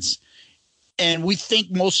fans. And we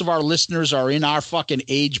think most of our listeners are in our fucking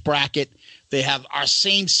age bracket. They have our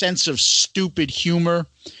same sense of stupid humor.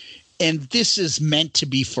 And this is meant to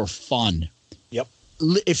be for fun. Yep.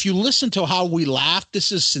 If you listen to how we laugh,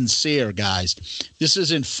 this is sincere, guys. This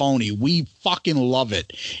isn't phony. We fucking love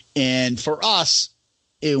it. And for us,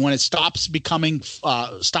 when it stops becoming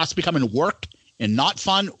work and not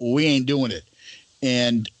fun, we ain't doing it.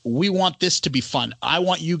 And we want this to be fun. I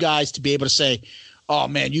want you guys to be able to say, oh,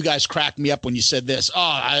 man, you guys cracked me up when you said this.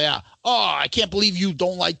 Oh, yeah. Oh, I can't believe you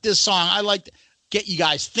don't like this song. I like to get you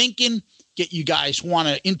guys thinking, get you guys want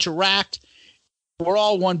to interact. We're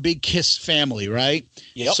all one big Kiss family, right?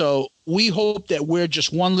 Yep. So we hope that we're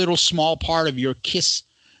just one little small part of your Kiss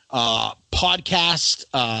podcast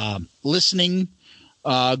listening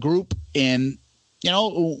group. And,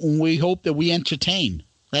 we hope that we entertain.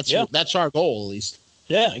 That's our goal, at least.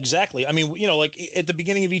 Yeah, exactly. I mean, like at the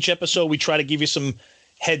beginning of each episode, we try to give you some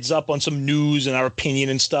heads up on some news and our opinion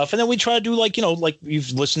and stuff. And then we try to do like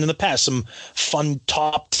you've listened in the past, some fun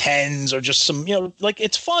top 10s or just some, like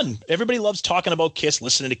it's fun. Everybody loves talking about Kiss,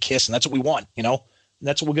 listening to Kiss. And that's what we want, and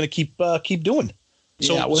that's what we're going to keep doing.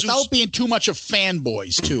 So yeah, without being too much of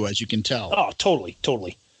fanboys too, as you can tell. Oh, totally.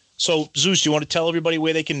 Totally. So Zeus, do you want to tell everybody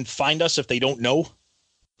where they can find us if they don't know?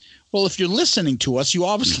 Well, if you're listening to us, you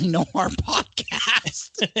obviously know our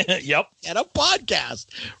podcast. Yep. And a podcast,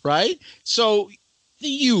 right? So the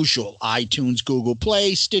usual: iTunes, Google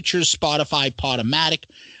Play, Stitcher, Spotify, Podomatic.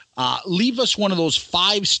 Leave us one of those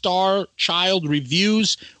 5-star child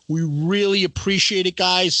reviews. We really appreciate it,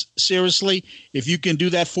 guys. Seriously, if you can do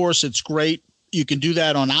that for us, it's great. You can do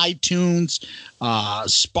that on iTunes,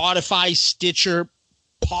 Spotify, Stitcher,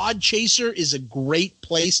 Podchaser is a great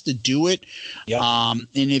place to do it. Yep. And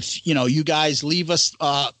if you guys leave us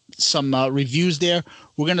some reviews there,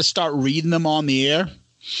 we're going to start reading them on the air.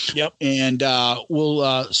 Yep. And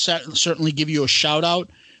we'll certainly give you a shout out.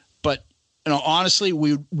 But honestly,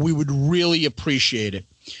 we would really appreciate it.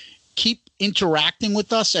 Keep interacting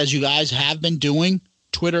with us as you guys have been doing.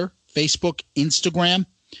 Twitter, Facebook, Instagram.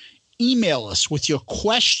 Email us with your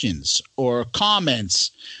questions or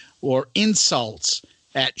comments or insults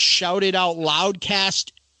at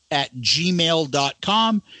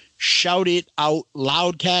shoutitoutloudcast@gmail.com.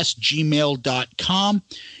 Shoutitoutloudcast@gmail.com.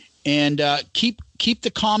 And keep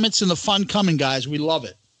the comments and the fun coming, guys. We love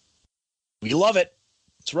it. We love it.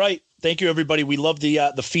 That's right. Thank you, everybody. We love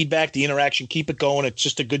the feedback, the interaction. Keep it going. It's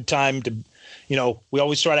just a good time to, we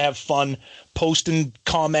always try to have fun posting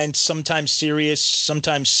comments, sometimes serious,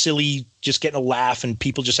 sometimes silly, just getting a laugh and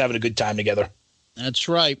people just having a good time together. That's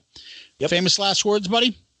right. Yep. Famous last words,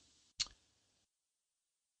 buddy?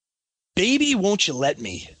 Baby, won't you let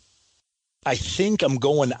me? I think I'm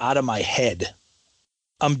going out of my head.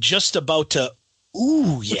 I'm just about to,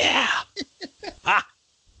 ooh, yeah. Ha.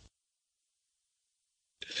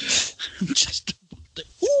 I'm just about to,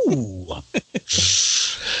 ooh.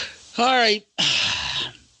 All right.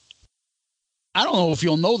 I don't know if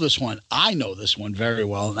you'll know this one. I know this one very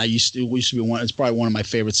well. And we used to be one. It's probably one of my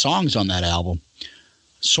favorite songs on that album.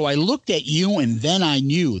 So I looked at you, and then I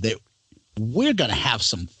knew that we're going to have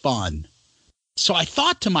some fun. So I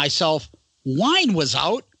thought to myself, wine was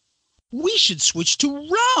out. We should switch to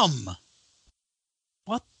rum.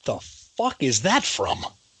 What the fuck is that from?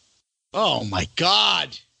 Oh, my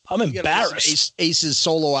God. I'm embarrassed. Ace's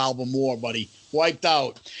solo album more, buddy. Wiped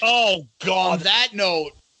out. Oh, God. On that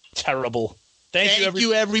note. Terrible. Thank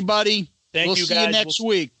you, everybody. We'll see you next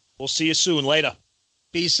week. We'll see you soon. Later.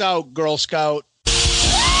 Peace out, Girl Scout.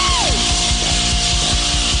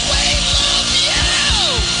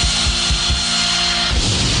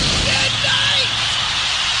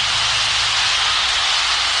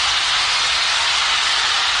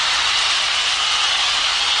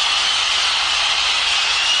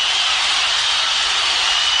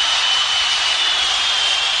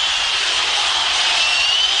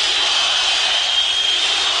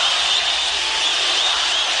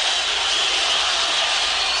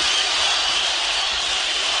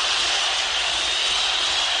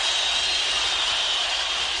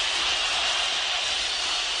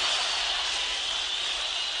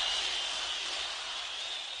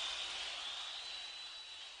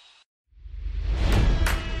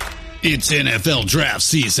 It's NFL draft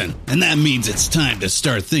season, and that means it's time to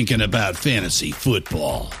start thinking about fantasy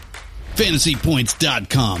football.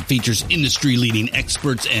 FantasyPoints.com features industry-leading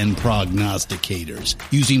experts and prognosticators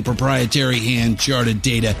using proprietary hand-charted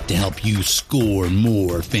data to help you score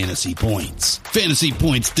more fantasy points.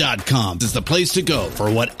 FantasyPoints.com is the place to go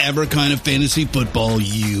for whatever kind of fantasy football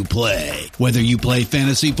you play. Whether you play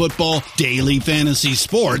fantasy football, daily fantasy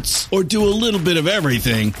sports, or do a little bit of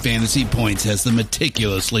everything, Fantasy Points has the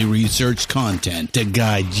meticulously researched content to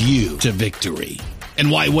guide you to victory. And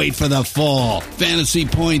why wait for the fall? Fantasy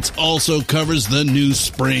Points also covers the new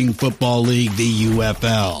spring football league, the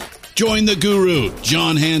UFL. Join the guru,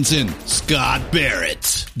 John Hansen, Scott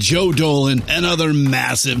Barrett, Joe Dolan, and other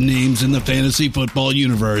massive names in the fantasy football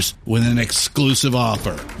universe with an exclusive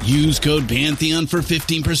offer. Use code Pantheon for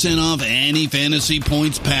 15% off any Fantasy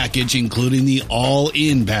Points package, including the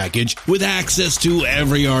all-in package, with access to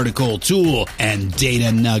every article, tool, and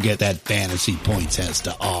data nugget that Fantasy Points has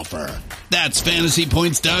to offer. That's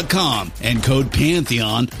FantasyPoints.com and code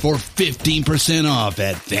Pantheon for 15% off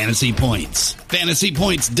at Fantasy Points.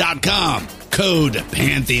 FantasyPoints.com, code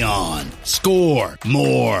Pantheon. Score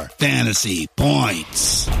more fantasy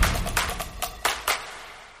points.